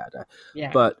 yada, yada.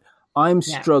 Yeah. But I'm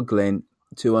struggling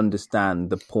to understand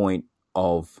the point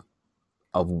of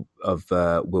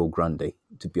Will Grundy,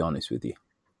 to be honest with you.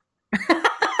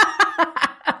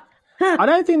 I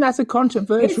don't think that's a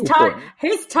controversial point.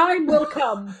 His time will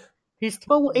come. He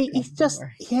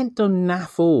ain't done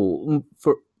naff all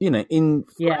for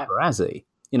forever, has he?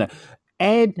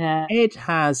 Ed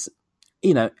has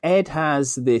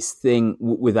this thing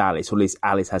with Alice, or at least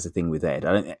Alice has a thing with Ed.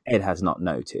 Ed has not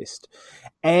noticed.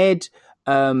 Ed,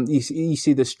 you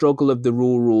see the struggle of the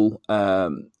rural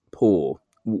poor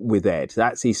with Ed.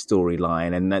 That's his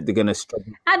storyline, and they're going to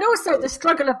struggle. And also the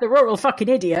struggle of the rural fucking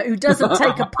idiot who doesn't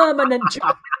take a permanent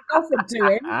job offered to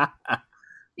him.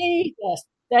 Jesus.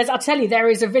 I'll tell you, there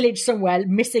is a village somewhere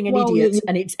missing an idiot,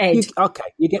 and it's Ed.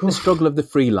 You get the struggle of the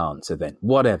freelancer then,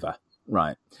 whatever,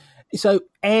 right? So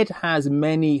Ed has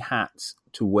many hats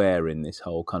to wear in this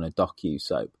whole kind of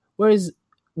docu-soap, whereas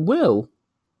Will,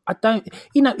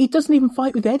 he doesn't even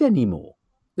fight with Ed anymore.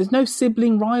 There's no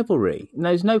sibling rivalry.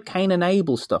 There's no Cain and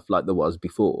Abel stuff like there was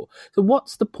before. So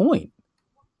what's the point?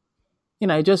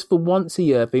 Just for once a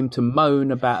year for him to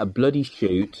moan about a bloody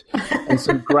shoot and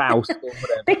some grouse or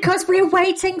whatever. Because we're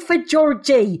waiting for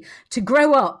Georgie to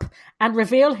grow up and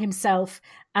reveal himself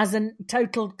as a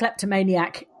total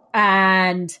kleptomaniac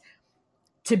and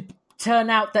to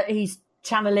turn out that he's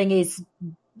channeling his,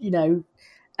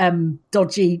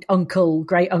 dodgy uncle,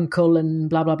 great uncle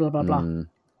and blah, blah, blah, blah, blah.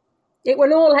 There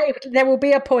will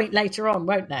be a point later on,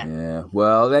 won't there? Yeah,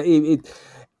 well,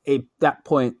 at that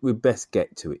point, we best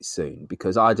get to it soon,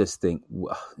 because I just think,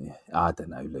 I don't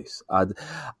know, Luce. I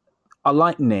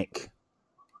like Nick,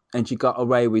 and she got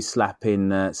away with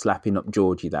slapping up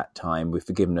Georgie that time. We've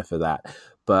forgiven her for that.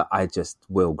 But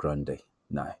Will Grundy.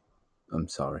 No, I'm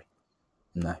sorry.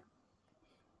 No.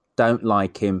 Don't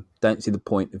like him. Don't see the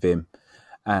point of him.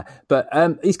 But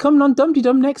he's coming on Dumpty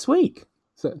Dum next week.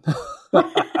 So...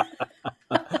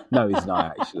 No, he's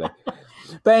not, actually.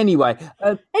 But anyway...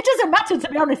 it doesn't matter, to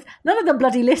be honest. None of them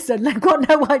bloody listen. They've got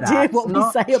no idea what we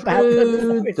say about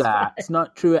them. That's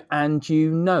not true, and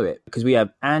you know it. Because we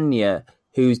have Anya,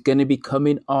 who's going to be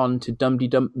coming on to Dumpty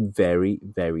Dum very,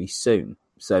 very soon.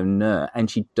 So, no. And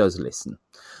she does listen.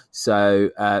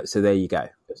 So there you go.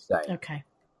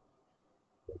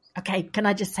 Okay, can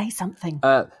I just say something?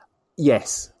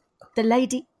 Yes. The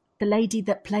lady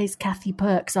that plays Kathy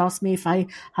Perks asked me if I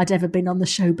had ever been on the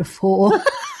show before.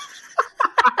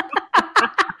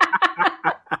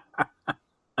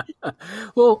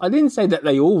 Well, I didn't say that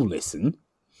they all listen.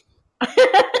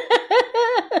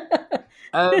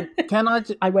 Can I?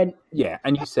 I went. Yeah,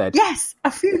 and you said yes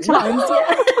a few times.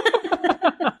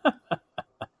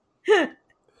 Yeah.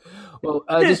 Well,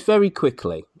 just very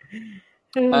quickly.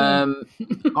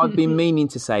 I've been meaning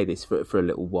to say this for a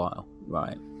little while,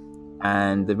 right?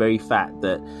 And the very fact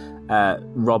that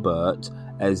Robert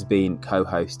has been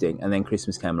co-hosting, and then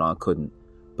Christmas came along, I couldn't.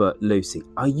 But Lucy,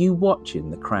 are you watching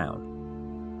The Crown?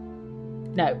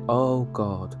 No. Oh,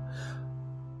 God.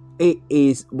 It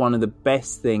is one of the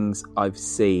best things I've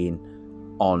seen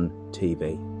on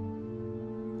TV.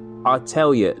 I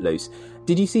tell you, Luce,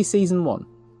 did you see season 1?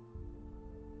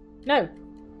 No.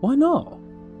 Why not?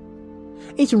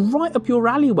 It's right up your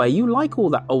alleyway. You like all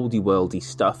that oldie worldy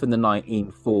stuff in the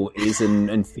 1940s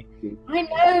and 50s. I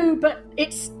know, but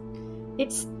it's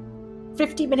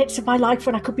 50 minutes of my life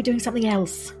when I could be doing something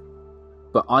else.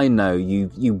 But I know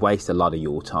you waste a lot of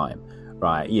your time,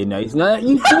 right? You do.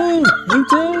 You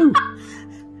do.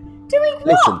 Doing what?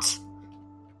 Listen,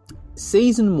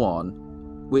 season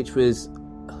 1, which was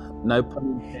no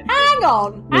pun intended. Hang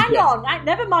on.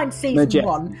 Never mind season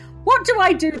 1. What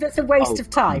do that's a waste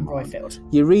of time, Royfield?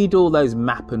 You read all those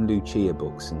Map and Lucia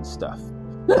books and stuff,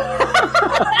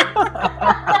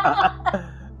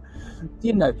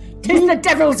 You know, it's the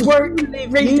devil's work. We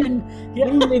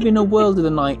live in a world of the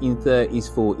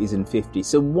 1930s, 40s, and 50s.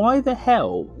 So why the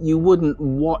hell you wouldn't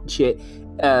watch it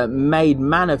made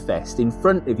manifest in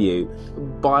front of you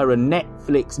by a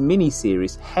Netflix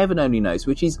miniseries, heaven only knows,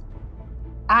 which is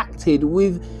acted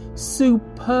with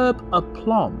superb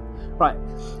aplomb. Right,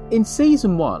 in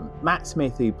season 1, Matt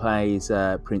Smith, who plays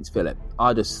Prince Philip,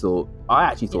 I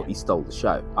actually thought he stole the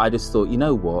show. I just thought, you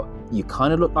know what, you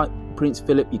kind of look like Prince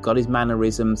Philip, you got his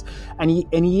mannerisms, and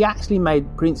he actually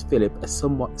made Prince Philip a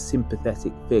somewhat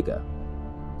sympathetic figure.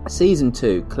 Season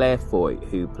 2, Claire Foy,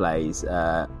 who plays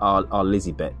our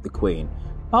Elizabeth, the Queen,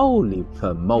 holy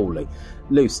moly,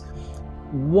 Luce,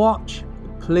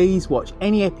 please watch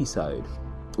any episode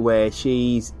where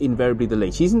she's invariably the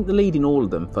lead. She isn't the lead in all of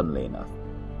them, funnily enough.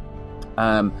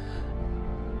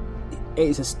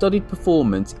 It's a studied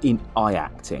performance in eye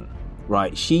acting,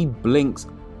 right? She blinks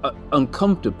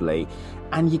uncomfortably,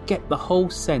 and you get the whole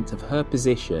sense of her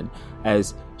position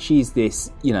as she's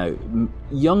this,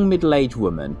 young middle-aged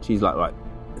woman. She's like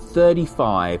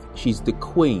 35. She's the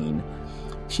Queen.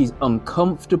 She's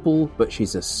uncomfortable, but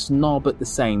she's a snob at the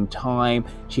same time.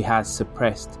 She has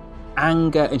suppressed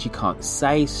anger, and she can't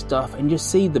say stuff. And you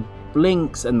see the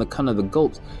blinks and the kind of the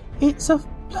gulps. It's a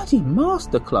bloody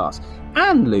masterclass.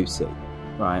 And Lucy,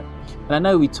 right? And I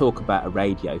know we talk about a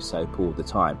radio soap all the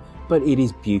time, but it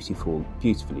is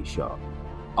beautifully shot.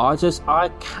 I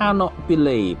cannot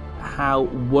believe how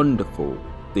wonderful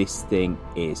this thing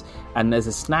is. And there's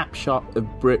a snapshot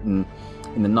of Britain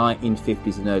in the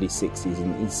 1950s and early 60s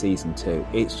in season 2.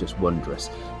 It's just wondrous.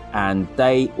 And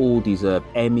they all deserve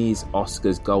Emmys,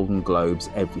 Oscars, Golden Globes,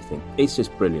 everything. It's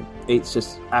just brilliant. It's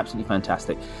just absolutely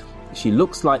fantastic. She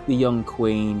looks like the young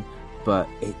Queen, but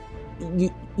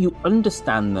you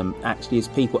understand them actually as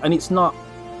people. And it's not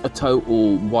a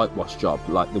total whitewash job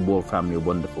like the Royal Family are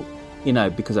wonderful.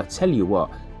 Because I tell you what,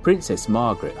 Princess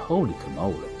Margaret, holy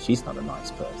camole, she's not a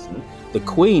nice person. The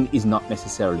Queen is not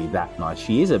necessarily that nice.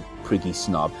 She is a priggy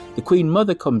snob. The Queen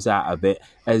Mother comes out of it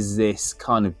as this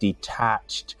kind of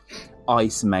detached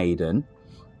ice maiden.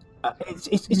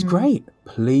 It's great.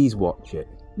 Please watch it.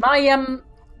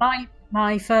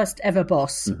 My first ever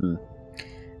boss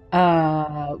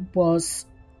was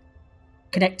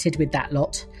connected with that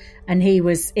lot, and he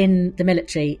was in the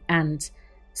military and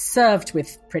served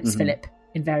with Prince Philip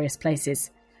in various places,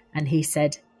 and he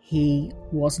said he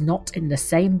was not in the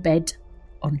same bed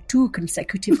on 2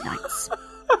 consecutive nights.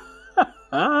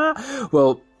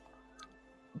 Well,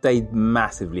 they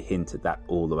massively hinted that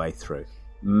all the way through.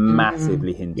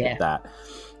 Massively hinted that.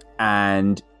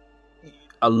 And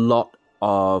a lot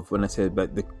of, when I said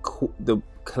about the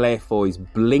Claire Foy's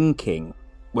blinking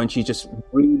when she's just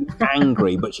really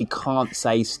angry but she can't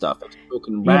say stuff, and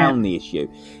talking around the issue,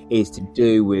 is to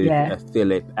do with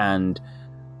Philip and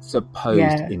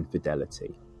supposed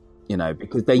infidelity.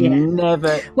 Because they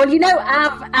never... Well,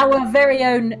 our very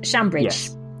own Shambridge,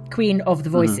 Queen of the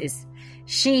Voices,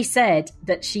 she said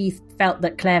that she felt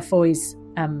that Claire Foy's,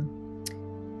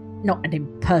 not an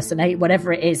impersonate,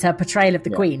 whatever it is, her portrayal of the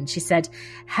Queen, she said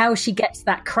how she gets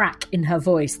that crack in her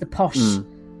voice, the posh,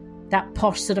 that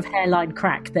posh sort of hairline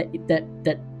crack that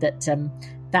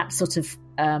sort of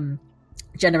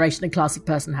generation and classic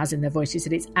person has in their voice. She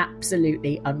said it's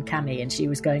absolutely uncanny, and she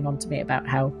was going on to me about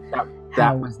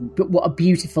what a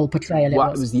beautiful portrayal it was.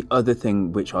 What was the other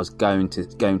thing which I was going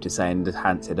to say, and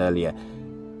hadn't said earlier?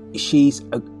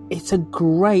 It's a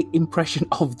great impression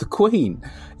of the Queen.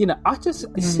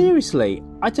 Seriously,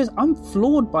 I'm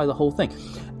floored by the whole thing.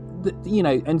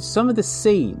 And some of the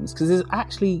scenes, because there's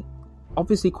actually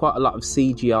obviously quite a lot of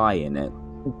CGI in it,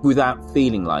 without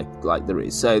feeling like there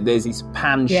is. So there's this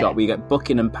pan shot where you get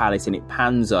Buckingham Palace and it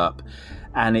pans up,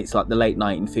 and it's like the late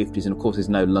 1950s, and of course there's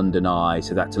no London Eye,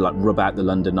 so that to rub out the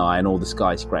London Eye and all the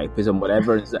skyscrapers and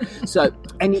whatever.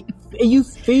 And you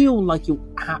feel like you're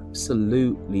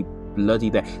absolutely bloody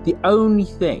there. The only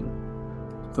thing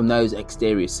from those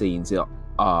exterior scenes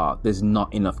are there's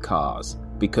not enough cars,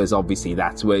 because obviously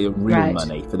that's where your real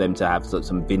money, for them to have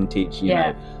some vintage,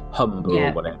 Humber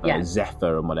or whatever,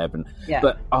 Zephyr and whatever.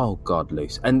 But oh god,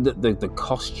 Luce, and the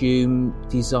costume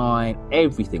design,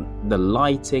 everything, the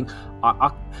lighting.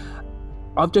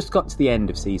 I've just got to the end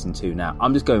of season 2 now.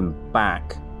 I'm just going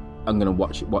back. I'm going to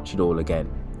watch it all again.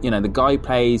 The guy who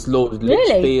plays Lord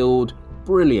Lichfield,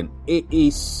 brilliant. It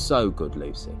is so good,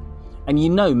 Lucy. And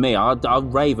me, I'll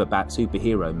rave about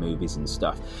superhero movies and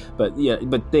stuff, but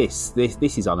this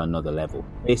is on another level.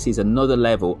 This is another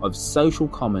level of social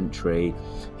commentary,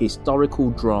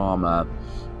 historical drama.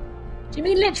 Do you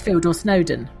mean Lichfield or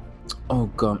Snowden? Oh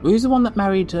god, who's the one that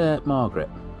married Margaret?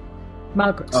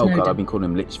 Margaret Snowden. Oh God, I've been calling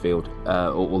him Litchfield.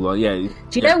 Although, yeah.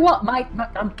 Do you know what?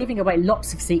 I'm giving away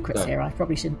lots of secrets here. I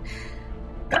probably shouldn't.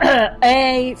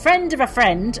 A friend of a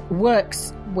friend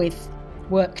worked with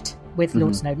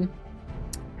Lord Snowden,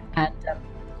 and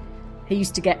he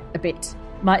used to get a bit.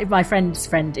 My friend's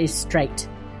friend is straight,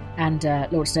 and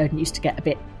Lord Snowden used to get a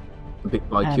bit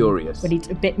bi-curious when he's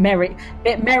a bit merry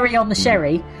on the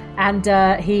sherry, and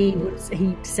he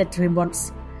said to him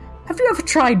once, "Have you ever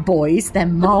tried boys? They're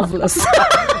marvellous."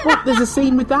 Well, there's a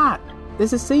scene with that.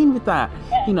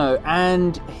 You know,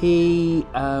 and he.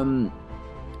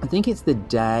 I think it's the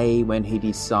day when he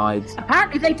decides.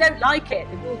 Apparently, they don't like it.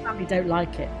 The royal family don't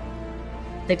like it.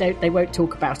 They won't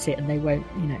talk about it, and they won't.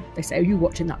 You know, they say, "Are you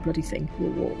watching that bloody thing?"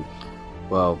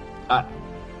 Well,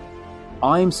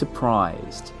 I'm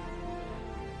surprised.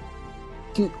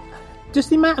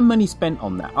 Just the amount of money spent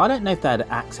on that. I don't know if they had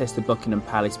access to Buckingham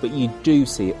Palace, but you do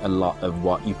see a lot of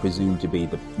what you presume to be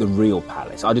the real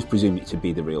palace. I just presume it to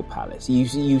be the real palace.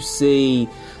 You see.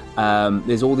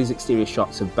 There's all these exterior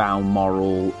shots of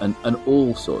Balmoral and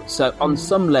all sorts. So on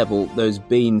some level, there's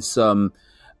been some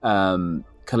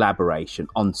collaboration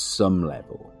on some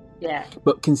level. Yeah.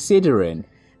 But considering,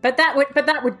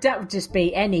 that would just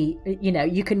be any. You know,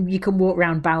 you can walk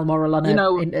around Balmoral on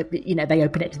they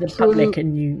open it to the public,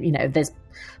 and you know there's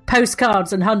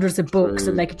postcards and hundreds of books,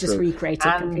 and they could just recreate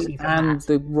it completely. And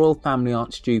the royal family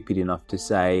aren't stupid enough to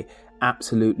say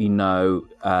absolutely no.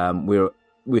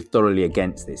 We're thoroughly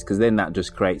against this, because then that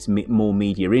just creates more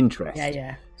media interest.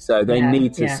 Yeah. So they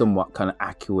need to somewhat kind of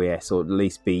acquiesce, or at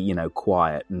least be, you know,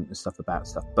 quiet and stuff about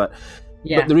stuff. But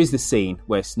there is the scene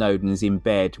where Snowden is in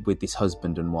bed with this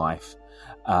husband and wife.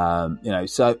 You know,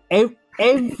 so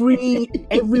every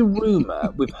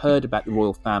rumor we've heard about the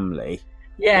royal family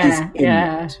is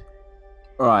imminent.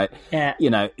 Right. Yeah. You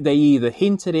know, they either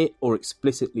hint at it or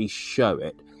explicitly show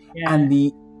it. Yeah. And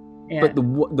but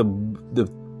the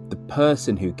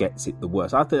person who gets it the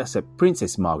worst, I think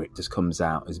Princess Margaret just comes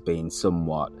out as being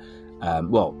somewhat,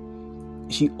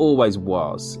 she always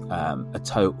was a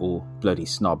total bloody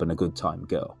snob and a good time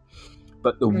girl.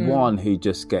 But the one who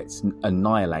just gets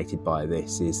annihilated by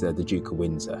this is the Duke of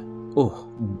Windsor. Oh,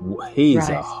 he's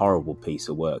a horrible piece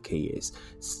of work. He is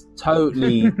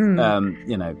totally,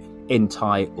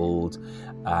 entitled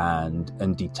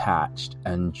and detached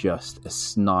and just a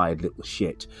snide little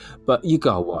shit. But you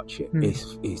gotta watch it.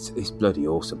 It's bloody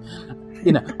awesome.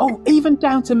 You know. Even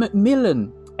down to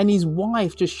Macmillan and his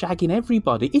wife just shagging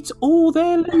everybody. It's all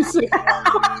there, Lucy.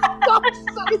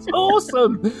 It's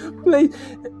awesome. Please.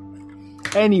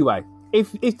 Anyway,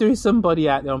 if there is somebody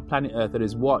out there on planet Earth that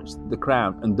has watched The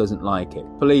Crown and doesn't like it,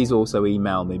 please also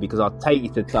email me, because I'll take you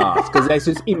to task, because it's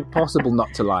just impossible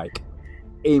not to like.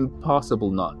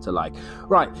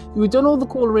 Right, we've done all the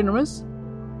caller-inners.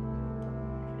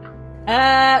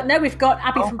 No, we've got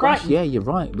Abby from Brighton. Yeah, you're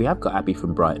right. We have got Abby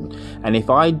from Brighton. And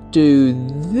if I do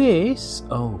this...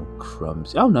 Oh,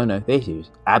 crumbs. Oh, no, there she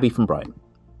is. Abby from Brighton.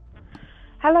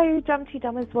 Hello, Dumpty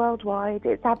Dummers Worldwide.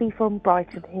 It's Abby from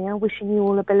Brighton here, wishing you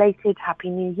all a belated Happy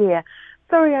New Year.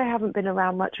 Sorry I haven't been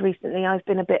around much recently. I've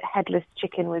been a bit headless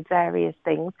chicken with various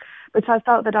things, but I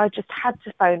felt that I just had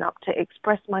to phone up to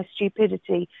express my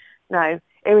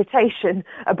irritation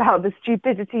about the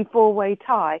stupidity four-way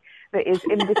tie that is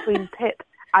in between Pip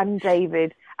and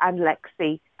David and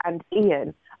Lexi and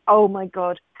Ian. Oh my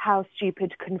God, how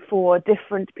stupid can four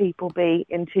different people be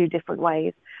in two different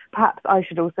ways? Perhaps I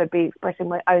should also be expressing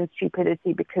my own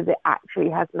stupidity, because it actually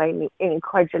has made me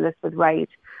incredulous with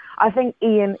rage. I think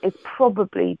Ian is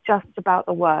probably just about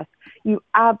the worst. You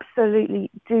absolutely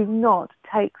do not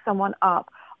take someone up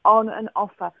on an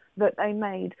offer that they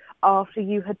made after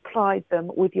you had plied them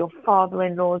with your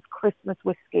father-in-law's Christmas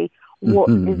whiskey. What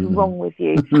is wrong with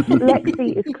you?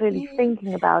 Lexi is clearly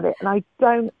thinking about it, and I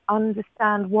don't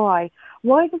understand why.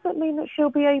 Why does it mean that she'll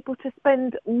be able to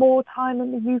spend more time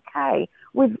in the UK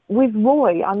with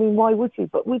Roy? I mean, why would you?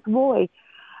 But with Roy,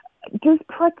 does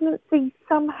pregnancy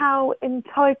somehow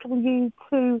entitle you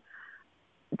to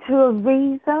a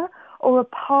visa or a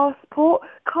passport?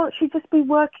 Can't she just be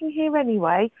working here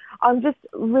anyway? I'm just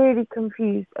really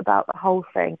confused about the whole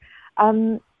thing.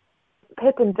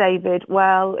 Pip and David,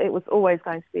 well, it was always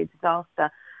going to be a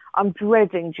disaster. I'm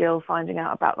dreading Jill finding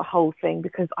out about the whole thing,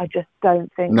 because I just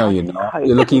don't think... No, you're not.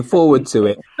 You're looking forward to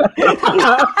it.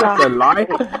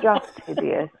 It's just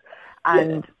hideous.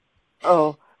 And,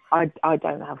 I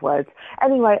don't have words.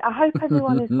 Anyway, I hope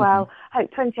everyone is well.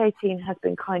 Hope 2018 has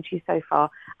been kind to you so far,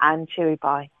 and cheery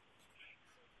bye.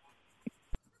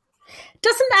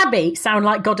 Doesn't Abby sound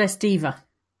like Goddess Diva?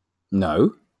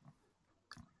 No.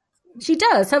 She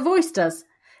does. Her voice does.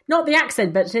 Not the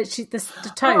accent, but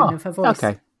the tone of her voice.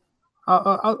 Okay.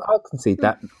 I'll concede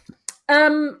that.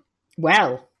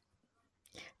 Well,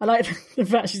 I like the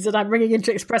fact she said, I'm ringing in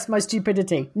to express my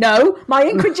stupidity. No, my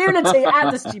incredulity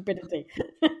and the stupidity.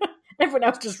 Everyone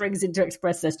else just rings in to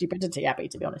express their stupidity, Abby,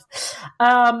 to be honest.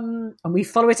 And we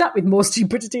follow it up with more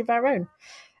stupidity of our own.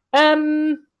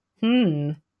 I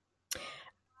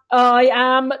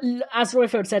am, as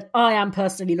Royfield said, I am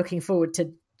personally looking forward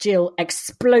to Jill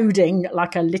exploding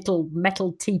like a little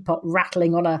metal teapot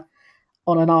rattling on an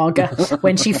Arga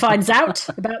when she finds out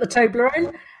about the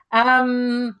Toblerone.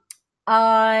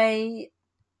 I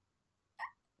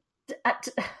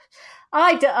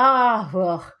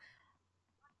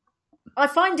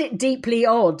find it deeply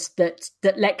odd that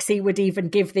Lexi would even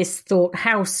give this thought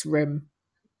house room.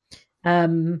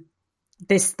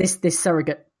 This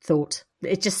surrogate thought.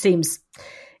 It just seems.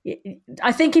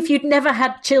 I think if you'd never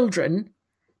had children,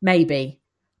 maybe.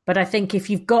 But I think if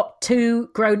you've got two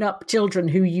grown-up children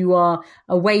who you are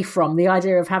away from, the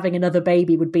idea of having another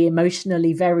baby would be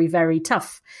emotionally very, very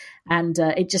tough. And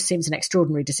it just seems an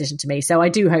extraordinary decision to me. So I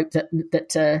do hope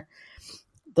that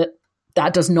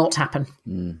does not happen.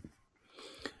 Mm.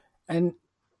 And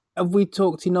have we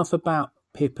talked enough about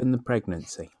Pip and the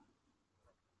pregnancy?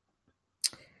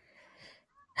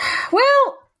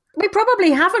 Well, we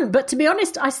probably haven't. But to be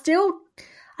honest, I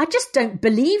just don't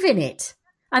believe in it.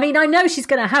 I mean, I know she's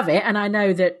going to have it, and I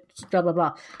know that blah, blah,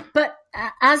 blah. But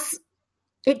as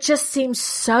it just seems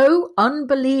so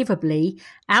unbelievably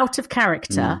out of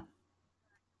character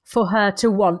for her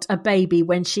to want a baby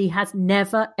when she has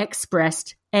never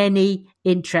expressed any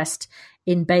interest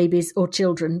in babies or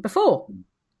children before,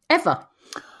 ever.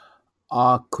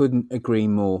 I couldn't agree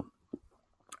more.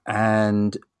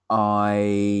 And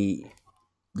I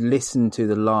listened to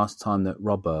the last time that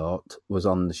Robert was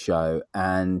on the show,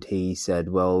 and he said,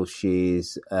 well,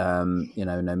 she's in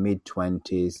her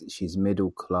mid-20s, she's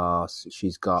middle class,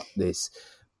 she's got this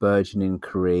burgeoning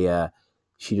career,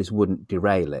 she just wouldn't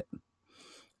derail it.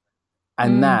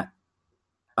 And that,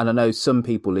 and I know some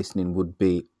people listening would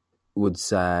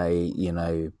say,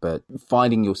 but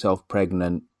finding yourself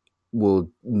pregnant will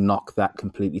knock that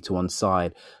completely to one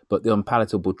side. But the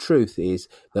unpalatable truth is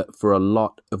that for a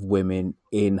lot of women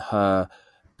in her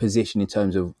position in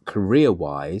terms of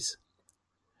career-wise,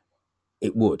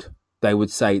 it would. They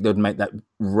would say they'd make that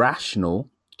rational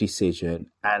decision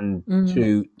and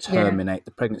to terminate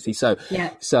the pregnancy. So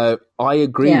I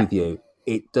agree with you.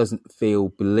 It doesn't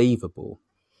feel believable.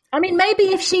 I mean, maybe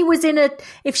if she was in a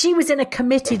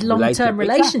committed long-term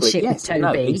relationship with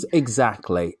Toby,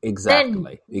 exactly.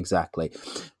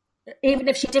 Even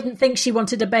if she didn't think she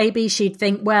wanted a baby, she'd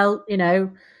think, well,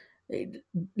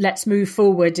 let's move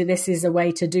forward. This is a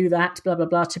way to do that, blah blah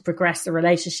blah, to progress the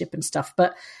relationship and stuff.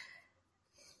 But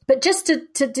just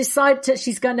to decide that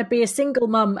she's going to be a single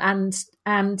mum and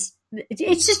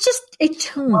it's just it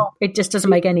just doesn't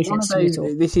make any sense to me at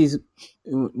all. This is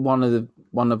one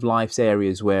of life's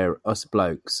areas where us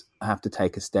blokes have to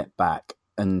take a step back,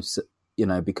 and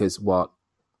because what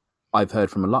I've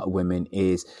heard from a lot of women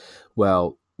is,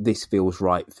 well, this feels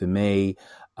right for me.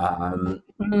 I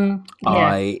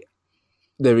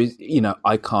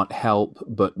can't help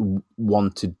but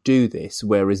want to do this,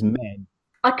 whereas men.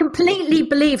 I completely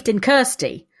believed in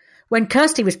Kirsty when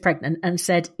Kirsty was pregnant and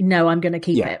said, "No, I'm going to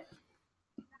keep it."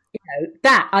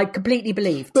 That I completely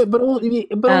believed. But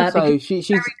also she's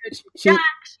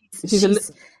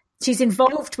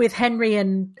involved with Henry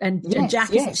and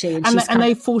Jack, isn't she? And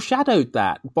they foreshadowed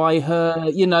that by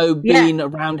her, being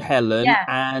around Helen,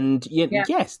 and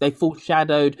yes, they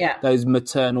foreshadowed those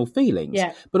maternal feelings.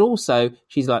 Yeah. But also,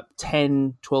 she's like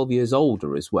 10, 12 years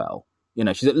older as well.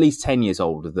 She's at least 10 years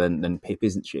older than Pip,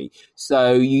 isn't she?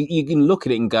 So you can look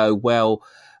at it and go, well,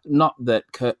 not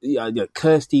that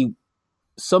Kirsty.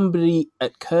 Somebody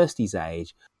at Kirsty's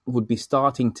age would be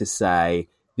starting to say,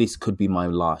 this could be my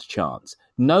last chance.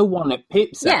 No one at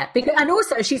Pip's age. And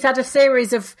also she's had a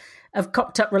series of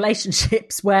cocked up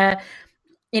relationships where,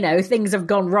 things have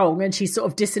gone wrong and she's sort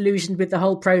of disillusioned with the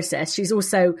whole process. She's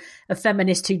also a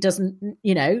feminist who doesn't,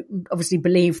 obviously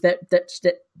believe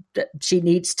that she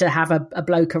needs to have a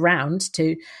bloke around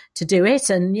to do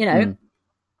it. And,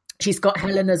 she's got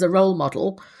Helen as a role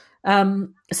model.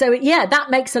 That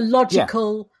makes a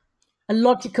logical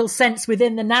sense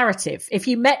within the narrative. If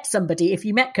you met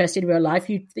Kirsty in real life,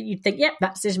 you'd think,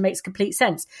 that decision makes complete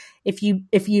sense. If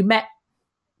you met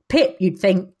Pip, you'd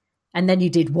think, and then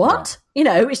you did what?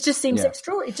 It just seems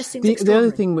extraordinary. It just seems extraordinary. The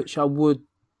other thing which I would,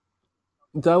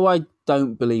 though I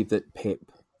don't believe that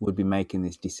Pip would be making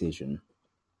this decision,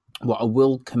 what I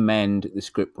will commend the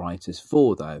scriptwriters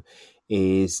for, though,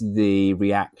 is the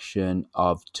reaction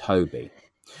of Toby.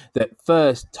 That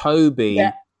first Toby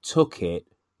took it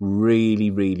really,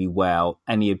 really well,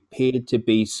 and he appeared to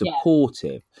be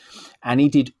supportive. And he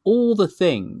did all the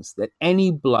things that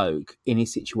any bloke in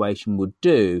his situation would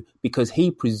do because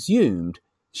he presumed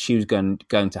she was going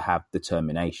to have the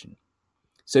termination.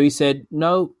 So he said,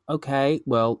 no, okay,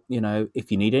 well,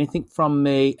 if you need anything from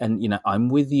me and, I'm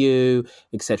with you,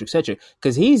 et cetera,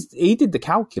 because he did the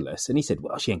calculus and he said,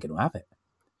 well, she ain't going to have it.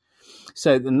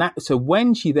 So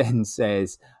when she then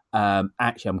says,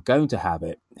 actually, I'm going to have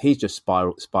it, he's just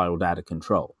spiraled out of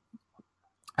control.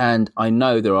 And I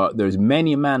know there's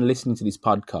many a man listening to this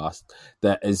podcast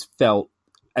that has felt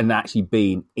and actually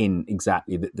been in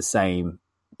exactly the same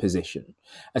position.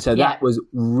 And so that was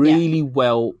really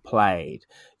well played.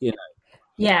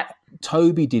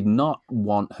 Toby did not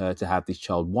want her to have this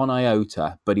child one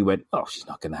iota, but he went, oh, she's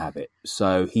not going to have it.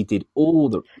 So he did all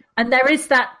the... And there is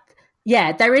that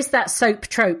soap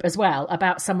trope as well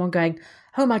about someone going,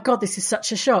 oh my God, this is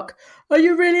such a shock. Are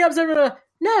you really upset?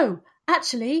 No,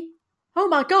 actually, oh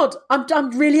my God,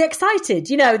 I'm really excited.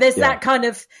 There's that kind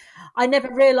of, I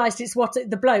never realised it's what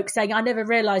the bloke saying, I never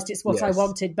realised it's what I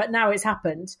wanted, but now it's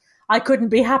happened. I couldn't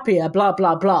be happier, blah,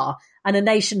 blah, blah. And a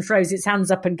nation throws its hands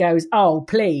up and goes, oh,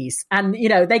 please. And,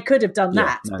 they could have done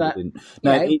that. No, but,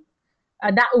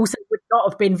 and that also would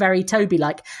not have been very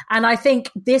Toby-like. And I think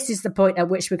this is the point at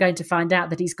which we're going to find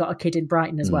out that he's got a kid in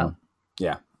Brighton as well.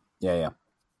 Yeah.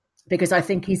 Because I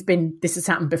think this has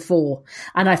happened before.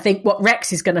 And I think what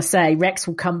Rex is going to say, Rex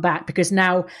will come back because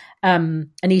now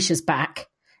Anisha's back.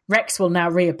 Rex will now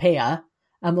reappear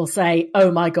and will say,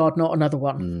 oh my God, not another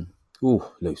one. Ooh,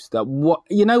 Luce.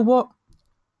 You know what?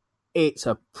 It's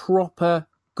a proper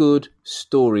good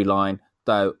storyline,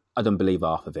 though I don't believe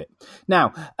half of it.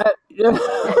 Now,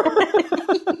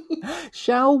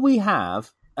 shall we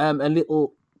have a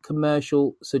little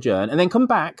commercial sojourn and then come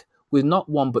back with not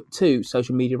one but two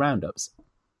social media roundups?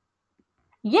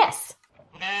 Yes.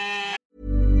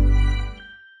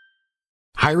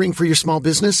 Hiring for your small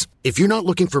business? If you're not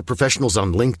looking for professionals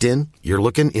on LinkedIn, you're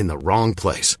looking in the wrong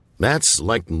place. That's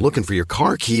like looking for your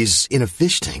car keys in a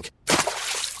fish tank.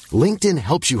 LinkedIn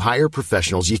helps you hire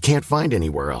professionals you can't find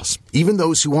anywhere else, even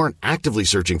those who aren't actively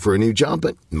searching for a new job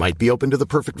but might be open to the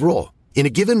perfect role. In a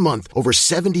given month, over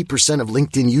 70% of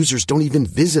LinkedIn users don't even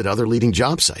visit other leading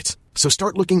job sites. So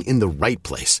start looking in the right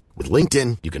place. With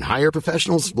LinkedIn, you can hire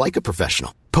professionals like a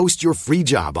professional. Post your free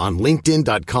job on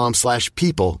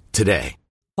linkedin.com/people today.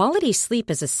 Quality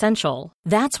sleep is essential.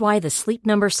 That's why the Sleep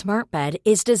Number Smart Bed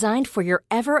is designed for your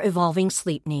ever-evolving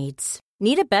sleep needs.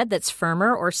 Need a bed that's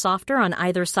firmer or softer on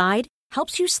either side?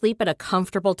 Helps you sleep at a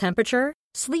comfortable temperature?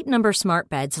 Sleep Number Smart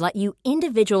Beds let you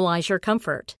individualize your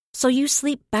comfort, so you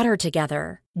sleep better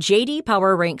together. J.D.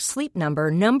 Power ranks Sleep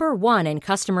Number number 1 in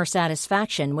customer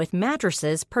satisfaction with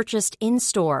mattresses purchased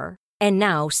in-store. And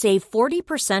now save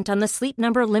 40% on the Sleep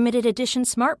Number Limited Edition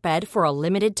Smart Bed for a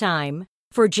limited time.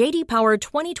 For J.D. Power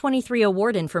 2023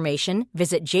 award information,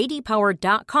 visit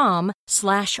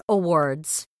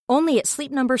jdpower.com/awards. Only at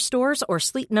Sleep Number stores or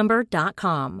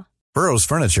sleepnumber.com. Burrow's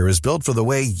furniture is built for the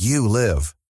way you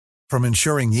live. From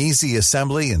ensuring easy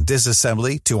assembly and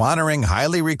disassembly to honoring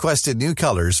highly requested new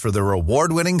colors for their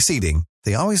award-winning seating,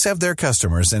 they always have their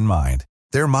customers in mind.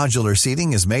 Their modular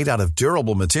seating is made out of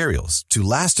durable materials to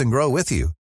last and grow with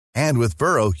you. And with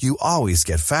Burrow, you always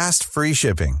get fast, free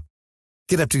shipping.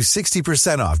 Get up to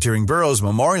 60% off during Burrow's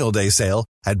Memorial Day sale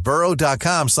at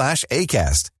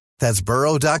burrow.com/ACAST. That's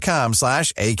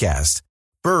burrow.com/ACAST.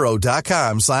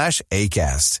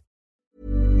 burrow.com/ACAST.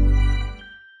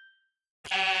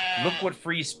 Look what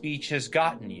free speech has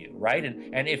gotten you, right?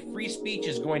 And if free speech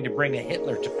is going to bring a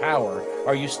Hitler to power,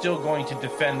 are you still going to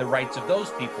defend the rights of those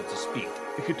people to speak?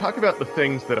 If you talk about the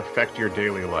things that affect your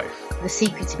daily life. The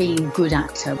secret to being a good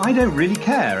actor. I don't really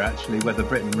care, actually, whether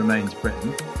Britain remains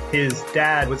Britain. His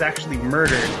dad was actually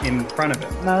murdered in front of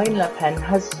him. Marine Le Pen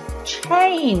has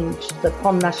changed the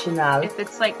Front National. If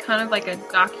it's kind of like a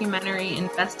documentary,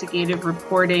 investigative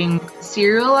reporting,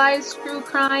 serialized true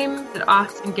crime that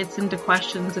often gets into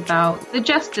questions about the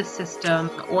justice system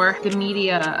or the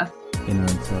media. In an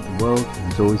uncertain world,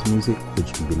 there's always music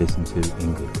which can be listened to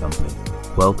in good company.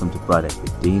 Welcome to Friday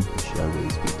 15, the show where we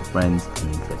speak to friends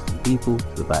and interesting people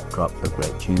to the backdrop of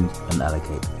great tunes and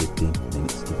allocate 15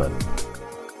 minutes to both.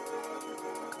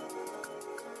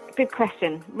 Good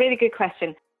question. Really good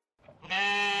question.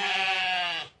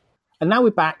 And now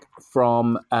we're back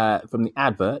from the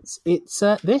adverts. It's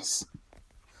this.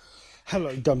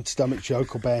 Hello, Dumpty Dum, it's Joe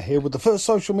Colbert here with the first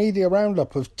social media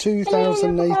roundup of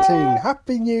 2018.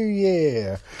 Happy New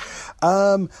Year!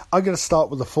 I'm going to start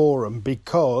with the forum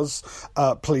because,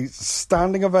 please,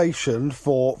 standing ovation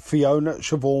for Fiona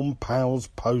Siobhan Powell's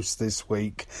post this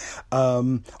week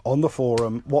on the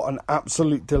forum. What an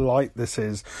absolute delight this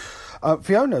is.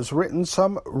 Fiona's written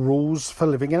some rules for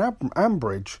living in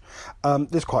Ambridge.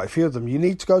 There's quite a few of them. You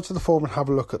need to go to the forum and have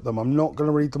a look at them. I'm not going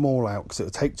to read them all out because it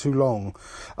would take too long,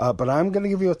 but I'm going to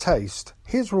give you a taste.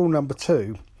 Here's rule number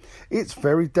 2. It's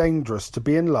very dangerous to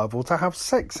be in love or to have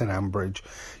sex in Ambridge.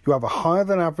 You have a higher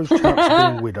than average chance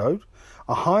of being widowed,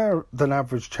 a higher than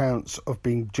average chance of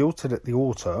being jilted at the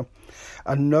altar,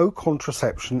 and no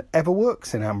contraception ever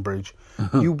works in Ambridge.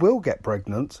 You will get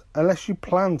pregnant unless you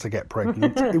plan to get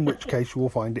pregnant, in which case you will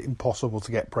find it impossible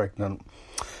to get pregnant.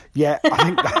 Yeah, I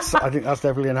think that's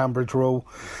definitely an Ambridge rule.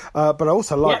 But I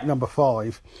also like number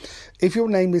 5. If your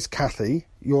name is Kathy,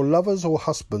 your lovers or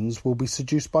husbands will be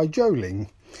seduced by Jolene.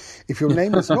 If your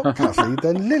name is not Kathy,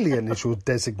 then Lillian is your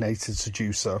designated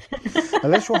seducer.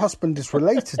 Unless your husband is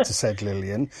related to said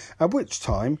Lillian, at which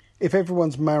time, if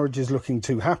everyone's marriage is looking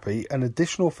too happy, an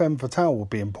additional femme fatale will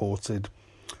be imported,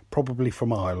 probably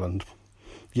from Ireland.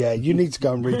 Yeah, you need to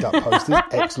go and read that post.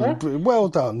 It's excellent. Well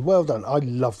done. I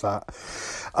love that.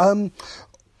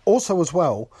 Also as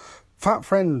well, Fat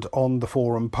Friend on the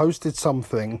forum posted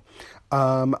something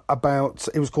about,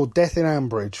 it was called Death in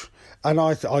Ambridge, and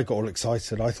I got all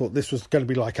excited. I thought this was going to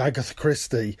be like Agatha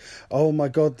Christie. Oh my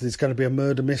God, there's going to be a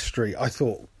murder mystery. I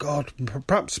thought, God,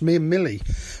 perhaps me and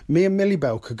Millie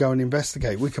Bell could go and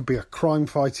investigate. We could be a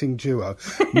crime-fighting duo.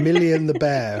 Millie and the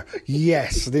Bear.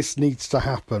 Yes, this needs to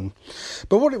happen.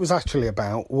 But what it was actually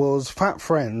about was Fat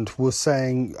Friend was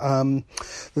saying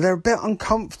they're a bit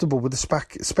uncomfortable with the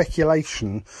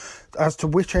speculation as to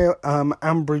which elderly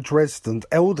Ambridge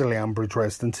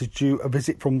resident is due a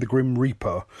visit from the Grim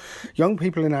Reaper. Young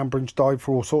people in Ambridge died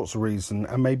for all sorts of reasons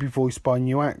and may be voiced by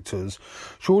new actors.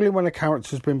 Surely when a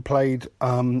character has been played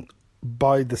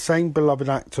by the same beloved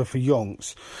actor for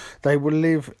yonks, they will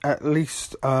live at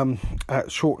least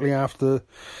shortly after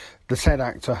the said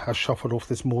actor has shuffled off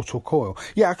this mortal coil.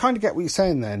 Yeah, I kind of get what you're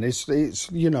saying then. It's if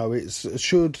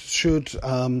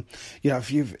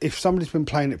somebody's been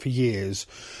playing it for years,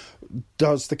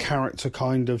 does the character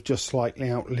kind of just slightly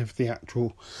outlive the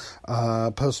actual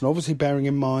person? Obviously, bearing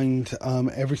in mind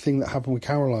everything that happened with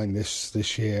Caroline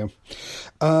this year.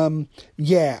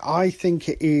 Yeah, I think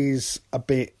it is a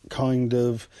bit kind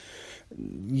of...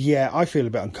 Yeah, I feel a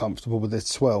bit uncomfortable with it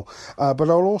as well. But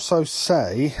I'll also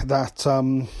say that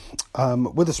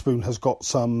Witherspoon has got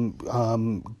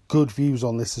some good views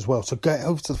on this as well. So go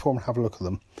over to the forum and have a look at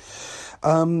them.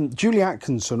 Julie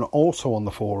Atkinson, also on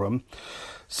the forum,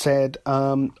 said,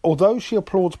 although she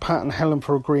applauds Pat and Helen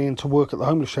for agreeing to work at the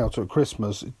homeless shelter at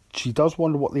Christmas, she does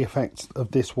wonder what the effect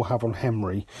of this will have on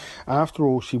Henry. After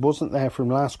all, she wasn't there for him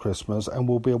last Christmas and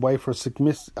will be away for a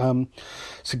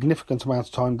significant amount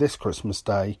of time this Christmas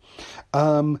Day.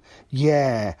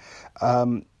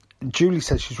 Julie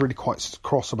says she's really quite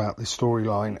cross about this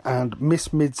storyline. And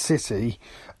Miss Mid-City,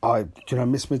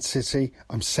 Miss Mid-City,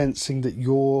 I'm sensing that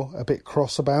you're a bit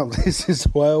cross about this as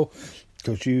well,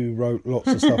 because you wrote lots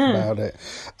of stuff about it.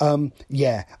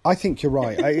 Yeah, I think you're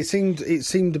right. It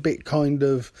seemed a bit kind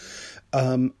of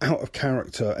out of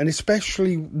character, and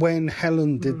especially when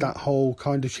Helen did that whole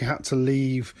kind of, she had to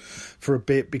leave for a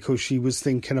bit because she was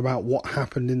thinking about what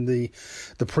happened in the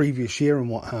previous year and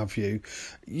what have you.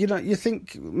 You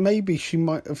think maybe she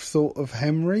might have thought of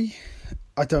Henry.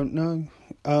 I don't know.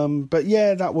 But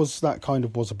yeah, that kind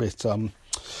of was a bit...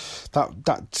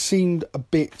 That seemed a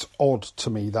bit odd to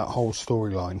me, that whole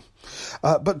storyline.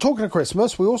 But talking of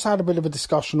Christmas, we also had a bit of a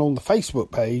discussion on the Facebook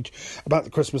page about the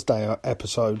Christmas Day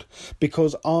episode,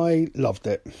 because I loved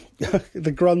it.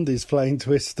 The Grundys playing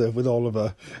Twister with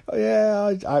Oliver.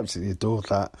 Yeah, I absolutely adored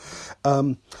that.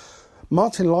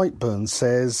 Martin Lightburn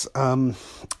says,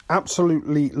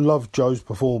 absolutely loved Joe's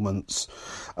performance,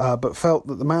 but felt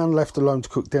that the man left alone to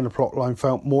cook dinner plotline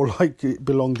felt more like it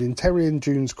belonged in Terry and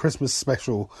June's Christmas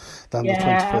special than the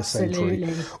 21st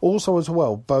century. Also as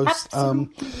well, both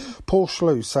Paul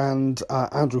Schluss and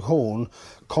Andrew Horn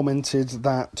commented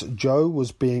that Joe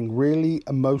was being really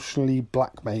emotionally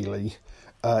blackmaily.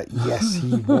 Yes,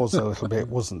 he was a little bit,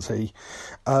 wasn't he?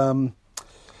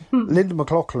 Linda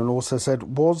McLaughlin also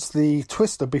said, was the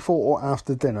Twister before or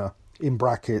after dinner, in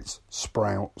brackets,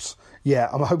 sprouts? Yeah,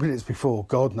 I'm hoping it's before.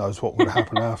 God knows what would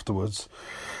happen afterwards.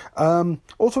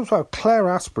 Also as well, Claire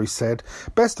Asprey said,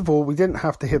 best of all, we didn't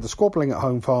have to hear the squabbling at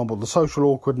Home Farm or the social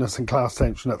awkwardness and class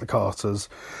tension at the Carters.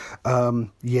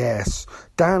 Yes.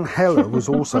 Dan Heller was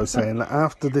also saying that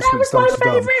after this week's Dum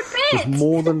was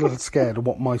more than a little scared of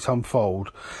what might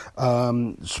unfold.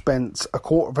 Spent a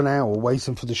quarter of an hour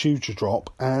waiting for the shoe to drop,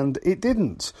 and it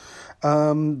didn't.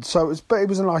 So it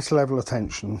was a nice level of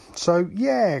tension. So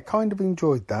yeah, kind of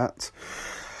enjoyed that.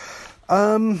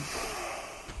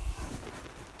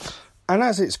 And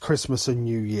as it's Christmas and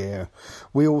New Year,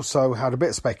 we also had a bit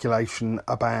of speculation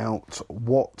about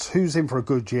who's in for a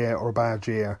good year or a bad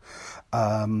year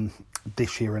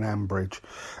this year in Ambridge.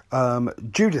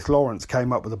 Judith Lawrence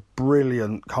came up with a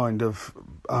brilliant kind of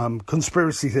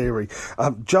conspiracy theory.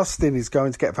 Justin is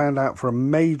going to get found out for a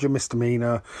major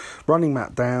misdemeanor, running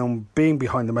Matt down, being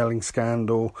behind the Melling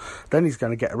scandal. Then he's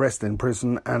going to get arrested in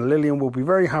prison, and Lillian will be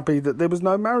very happy that there was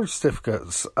no marriage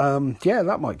certificates. Yeah,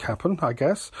 that might happen, I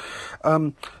guess.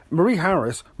 Marie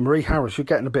Harris, you're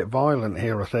getting a bit violent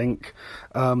here, I think.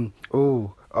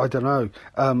 I don't know.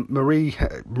 Marie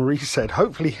said,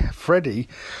 hopefully Freddie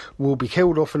will be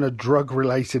killed off in a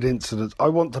drug-related incident. I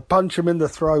want to punch him in the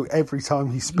throat every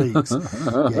time he speaks.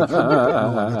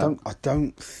 I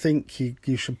don't think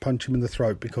you should punch him in the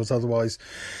throat, because otherwise,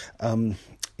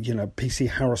 PC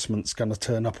harassment's going to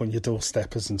turn up on your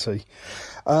doorstep, isn't he?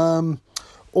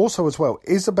 Also as well,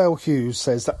 Isabel Hughes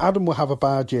says that Adam will have a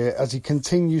bad year as he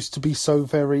continues to be so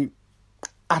very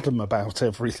Adam about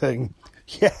everything.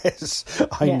 Yes,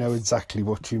 I know exactly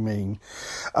what you mean.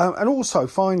 And also,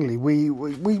 finally, we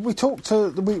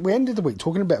ended the week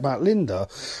talking a bit about Linda.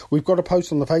 We've got a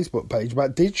post on the Facebook page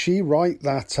about did she write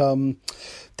that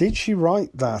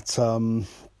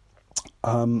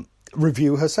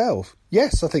review herself?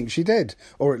 Yes, I think she did.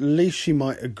 Or at least she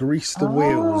might have greased the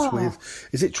wheels with...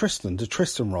 Is it Tristan? Did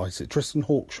Tristan write it? Tristan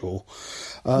Hawkshaw?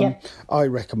 I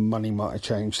reckon money might have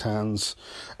changed hands.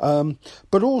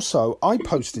 But also, I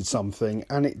posted something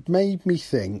and it made me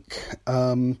think...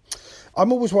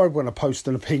 I'm always worried when I post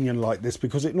an opinion like this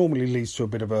because it normally leads to a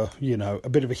bit of a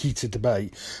heated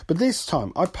debate. But this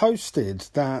time I posted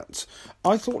that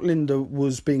I thought Linda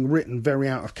was being written very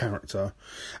out of character,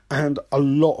 and a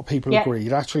lot of people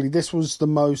agreed. Actually, there was the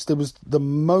most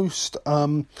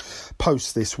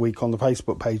posts this week on the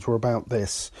Facebook page were about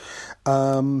this.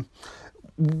 Loads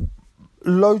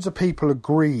of people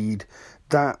agreed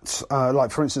that,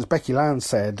 like for instance, Becky Land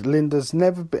said Linda's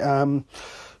never been,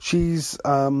 she's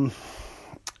never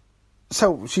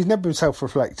been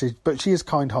self-reflective, but she is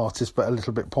kind-hearted but a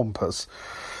little bit pompous.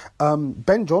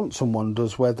 Ben Johnson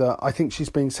wonders whether I think she's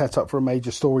being set up for a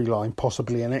major storyline,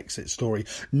 possibly an exit story.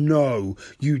 No,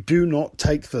 you do not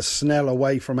take the Snell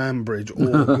away from Ambridge, or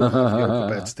you'll have the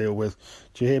alphabet to deal with.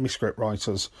 Do you hear me, script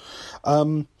writers?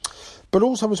 But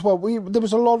also as well, there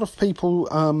was a lot of people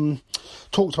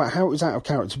talked about how it was out of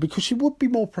character because she would be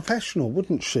more professional,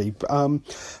 wouldn't she? Pat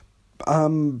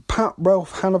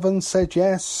Ralph Hanavan said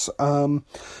yes.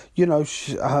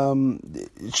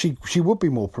 She would be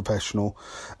more professional.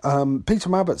 Peter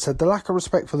Mabbott said the lack of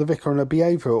respect for the vicar and her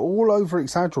behaviour all over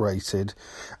exaggerated,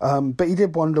 but he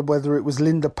did wonder whether it was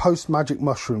Linda post magic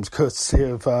mushrooms courtesy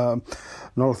of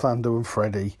Northander and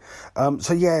Freddie.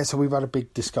 So we've had a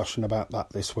big discussion about that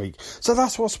this week. So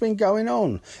that's what's been going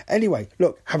on. Anyway,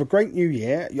 look, have a great new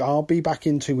year. I'll be back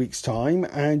in 2 weeks' time,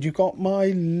 and you've got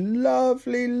my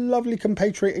lovely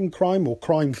compatriot in crime, or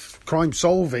crime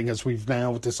solving, as we've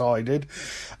now decided,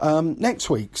 next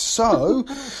week. So,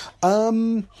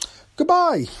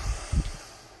 goodbye.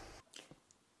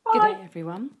 Good day,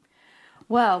 everyone.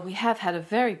 Well, we have had a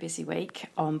very busy week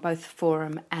on both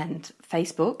forum and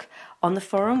Facebook. On the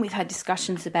forum, we've had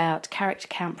discussions about character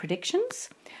count predictions,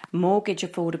 mortgage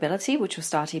affordability, which was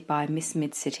started by Miss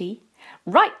Mid-City,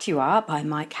 Right You Are by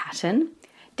Mike Hatton,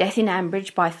 Death in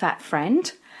Ambridge by Fat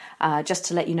Friend. Just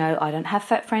to let you know, I don't have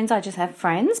fat friends, I just have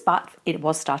friends, but it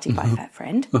was started by Fat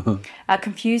Friend.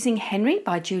 Confusing Henry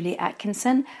by Julie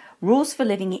Atkinson. Rules for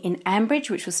Living in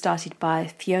Ambridge, which was started by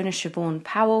Fiona Siobhan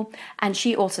Powell, and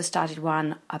she also started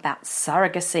one about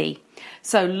surrogacy.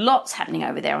 So lots happening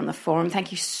over there on the forum.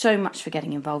 Thank you so much for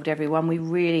getting involved, everyone. We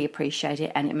really appreciate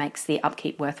it, and it makes the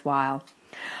upkeep worthwhile.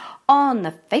 On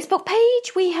the Facebook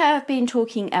page, we have been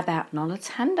talking about Nola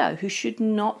Tando, who should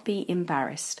not be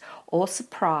embarrassed or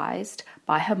surprised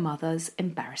by her mother's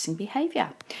embarrassing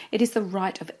behaviour. It is the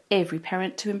right of every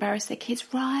parent to embarrass their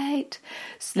kids, right?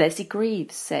 Leslie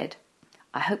Greaves said,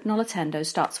 I hope Nola Tando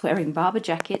starts wearing barber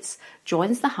jackets,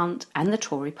 joins the Hunt and the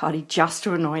Tory party just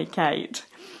to annoy Kate.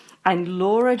 And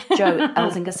Laura Jo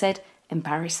Elzinga said,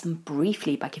 embarrass them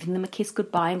briefly by giving them a kiss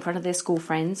goodbye in front of their school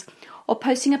friends, or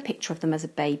posting a picture of them as a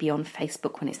baby on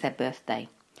Facebook when it's their birthday.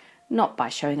 Not by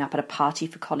showing up at a party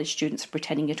for college students and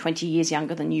pretending you're 20 years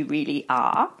younger than you really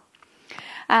are.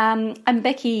 And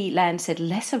Becky Land said,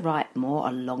 less a right, more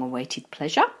a long-awaited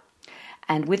pleasure.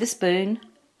 And Witherspoon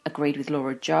agreed with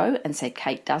Laura Jo and said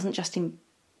Kate doesn't just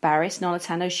embarrass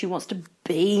Nolitando, she wants to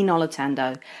be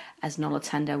Nolitando, as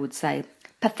Nolitando would say.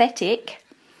 Pathetic.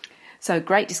 So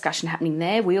great discussion happening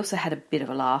there. We also had a bit of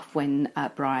a laugh when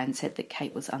Brian said that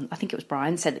Kate was, I think it was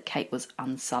Brian, said that Kate was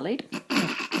unsullied.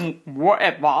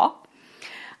 Whatever.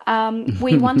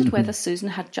 We wondered whether Susan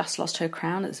had just lost her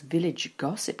crown as village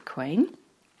gossip queen.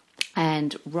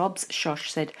 And Rob's Shosh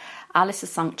said, Alice has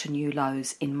sunk to new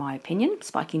lows, in my opinion.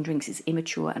 Spiking drinks is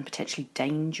immature and potentially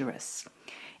dangerous.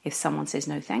 If someone says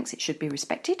no thanks, it should be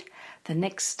respected. The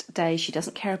next day, she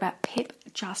doesn't care about Pip,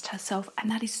 just herself. And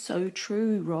that is so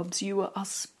true, Robs. You are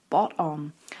spot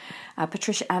on.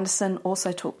 Patricia Anderson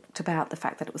also talked about the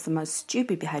fact that it was the most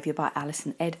stupid behaviour by Alice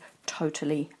and Ed.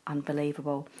 Totally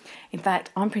unbelievable. In fact,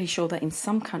 I'm pretty sure that in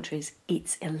some countries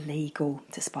it's illegal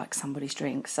to spike somebody's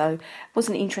drink. So it was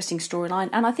an interesting storyline,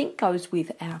 and I think goes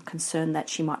with our concern that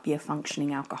she might be a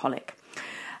functioning alcoholic.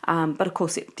 But of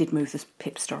course it did move the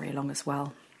Pip story along as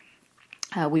well.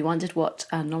 We wondered what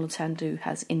Nolitando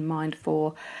has in mind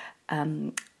for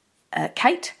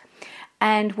Kate.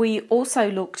 And we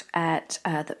also looked at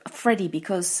Freddie,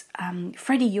 because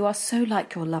Freddie, you are so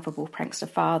like your lovable prankster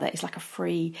father. It's like a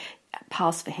free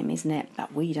pass for him, isn't it?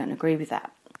 But we don't agree with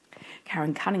that.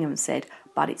 Karen Cunningham said,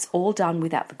 but it's all done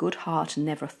without the good heart and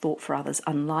never a thought for others,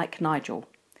 unlike Nigel.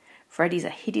 Freddie's a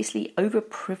hideously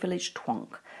overprivileged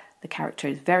twonk. The character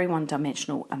is very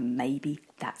one-dimensional, and maybe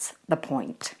that's the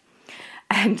point.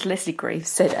 And Leslie Greaves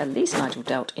said, at least Nigel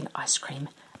dealt in ice cream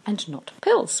and not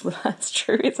pills. Well, that's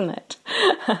true, isn't it?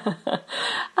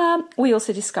 We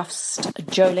also discussed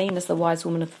Jolene as the wise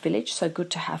woman of the village, so good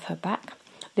to have her back.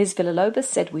 Liz Villalobos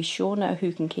said, we sure know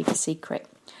who can keep a secret.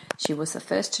 She was the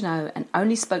first to know and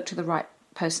only spoke to the right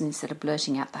person instead of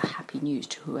blurting out the happy news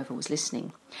to whoever was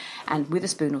listening. And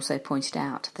Witherspoon also pointed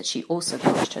out that she also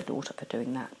punished her daughter for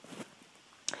doing that.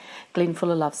 Glyn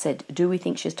Fuller Love said, do we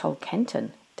think she's told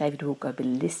Kenton? David will go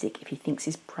ballistic if he thinks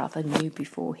his brother knew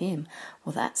before him.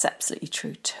 Well, that's absolutely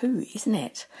true too, isn't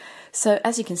it? So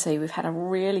as you can see, we've had a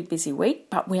really busy week,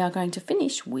 but we are going to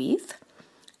finish with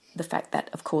the fact that,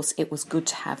 of course, it was good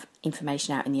to have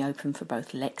information out in the open for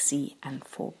both Lexi and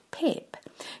for Pip.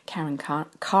 Karen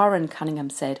Cunningham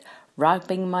said,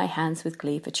 rubbing my hands with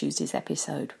glee for Tuesday's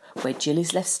episode, where Jill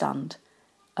is left stunned.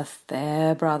 A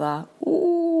fair brother.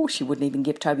 Ooh, she wouldn't even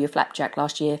give Toby a flapjack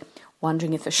last year,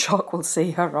 wondering if the shock will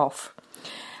see her off.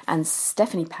 And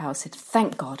Stephanie Power said,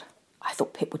 thank God, I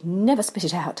thought Pip would never spit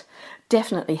it out.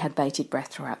 Definitely had bated breath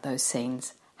throughout those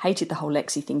scenes. Hated the whole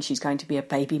Lexi thing, she's going to be a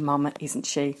baby mama, isn't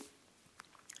she?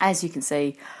 As you can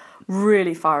see,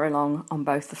 really far along on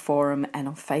both the forum and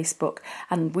on Facebook.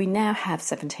 And we now have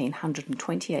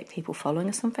 1,728 people following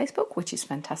us on Facebook, which is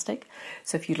fantastic.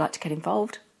 So if you'd like to get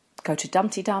involved, go to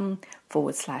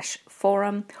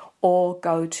dumptydum/forum, or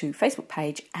go to Facebook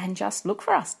page and just look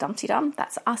for us, Dumpty Dum,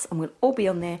 that's us, and we'll all be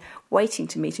on there waiting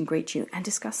to meet and greet you and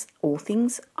discuss all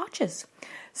things Archers.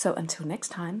 So until next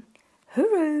time,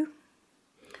 hooroo!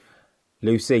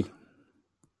 Lucy.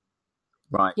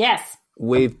 Right. Yes.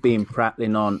 We've been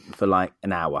prattling on for like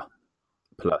an hour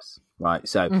plus, right?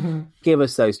 So give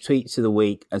us those tweets of the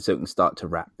week and so we can start to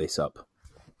wrap this up.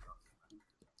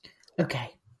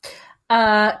 Okay.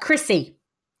 Chrissy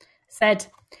said,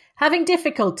 having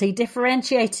difficulty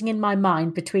differentiating in my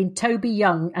mind between Toby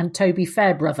Young and Toby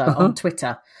Fairbrother on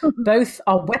Twitter. Both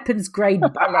are weapons-grade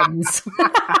ballons.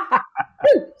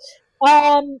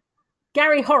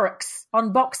 Gary Horrocks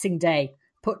on Boxing Day.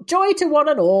 Put joy to one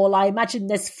and all. I imagine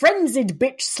there's frenzied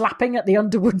bitch slapping at the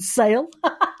Underwood sale.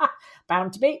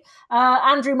 Bound to be.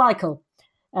 Andrew Michael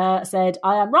said,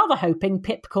 I am rather hoping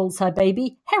Pip calls her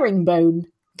baby Herringbone.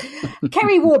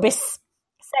 Kerry Warbis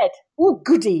said, oh,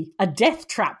 goody, a death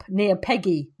trap near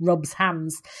Peggy rubs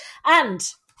hams. And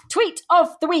tweet of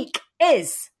the week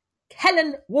is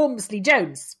Helen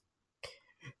Wormsley-Jones,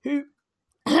 who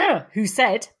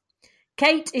said,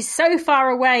 Kate is so far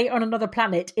away on another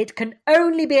planet, it can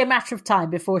only be a matter of time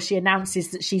before she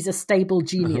announces that she's a stable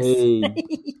genius. Hey.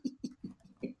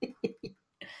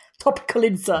 Topical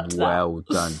insert. Well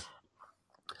done.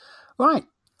 Right.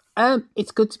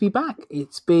 It's good to be back.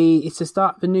 It's the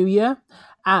start of a new year.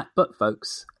 But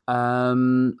folks,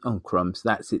 oh crumbs,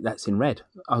 that's it. That's in red.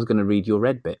 I was going to read your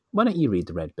red bit. Why don't you read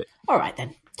the red bit? All right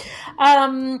then.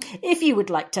 If you would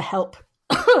like to help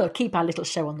keep our little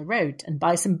show on the road and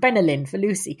buy some Benylin for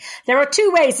Lucy. There are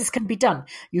 2 ways this can be done.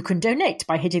 You can donate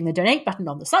by hitting the donate button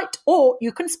on the site, or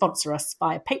you can sponsor us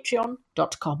via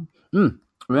patreon.com.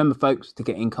 Remember, folks, to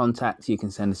get in contact, you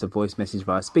can send us a voice message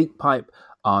via SpeakPipe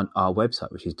on our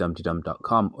website, which is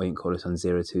dumtydum.com, or you can call us on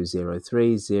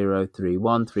 0203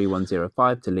 031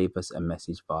 3105 to leave us a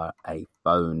message via a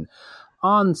phone.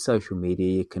 On social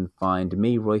media, you can find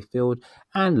me, Royfield,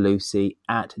 and Lucy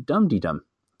at dumdydum.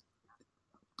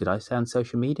 Did I say on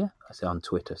social media? I said on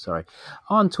Twitter, sorry.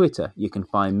 On Twitter, you can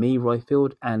find me,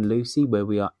 Royfield, and Lucy, where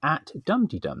we are at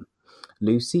dumdydum.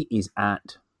 Lucy is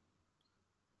at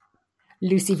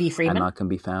Lucy V. Freeman. And I can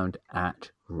be found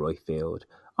at Royfield.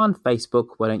 On Facebook,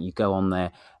 why don't you go on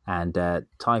there and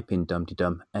type in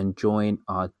Dumdydum and join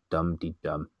our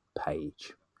Dumdydum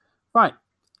page. Right.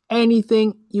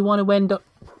 Anything you want to end up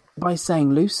by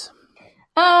saying, Luce?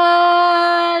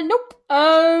 Nope.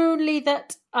 Only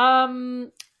that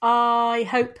I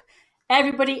hope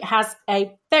everybody has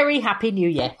a very happy new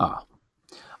year. I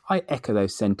echo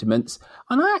those sentiments,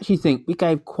 and I actually think we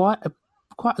gave quite a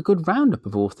good roundup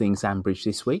of all things Ambridge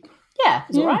this week. Yeah,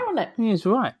 it's all right, wasn't it? Yeah, it's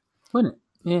all right, wasn't it?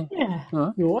 Yeah. Yeah. All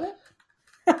right. You all right?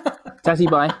 Tatty,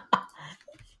 bye.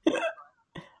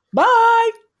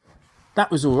 Bye. That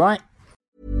was all right.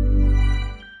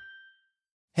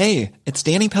 Hey, it's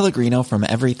Danny Pellegrino from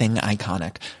Everything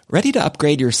Iconic. Ready to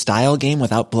upgrade your style game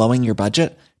without blowing your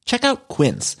budget? Check out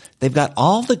Quince. They've got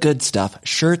all the good stuff,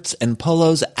 shirts and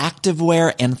polos,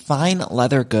 activewear, and fine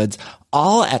leather goods,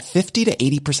 all at 50 to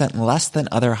 80% less than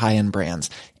other high-end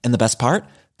brands. And the best part?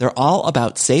 They're all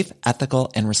about safe,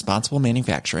 ethical, and responsible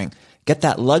manufacturing. Get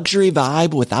that luxury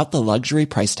vibe without the luxury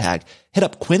price tag. Hit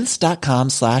up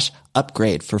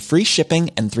quince.com/upgrade for free shipping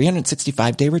and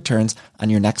 365-day returns on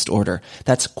your next order.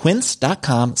 That's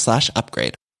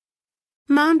quince.com/upgrade.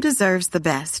 Mom deserves the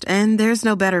best, and there's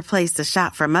no better place to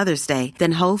shop for Mother's Day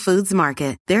than Whole Foods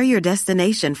Market. They're your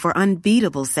destination for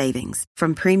unbeatable savings,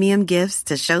 from premium gifts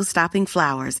to show-stopping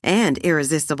flowers and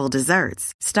irresistible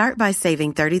desserts. Start by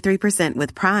saving 33%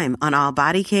 with Prime on all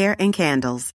body care and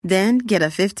candles. Then get a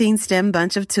 15-stem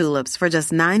bunch of tulips for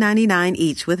just $9.99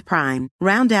 each with Prime.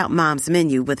 Round out Mom's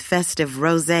menu with festive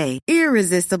rosé,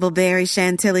 irresistible berry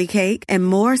chantilly cake, and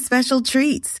more special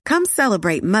treats. Come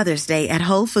celebrate Mother's Day at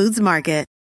Whole Foods Market.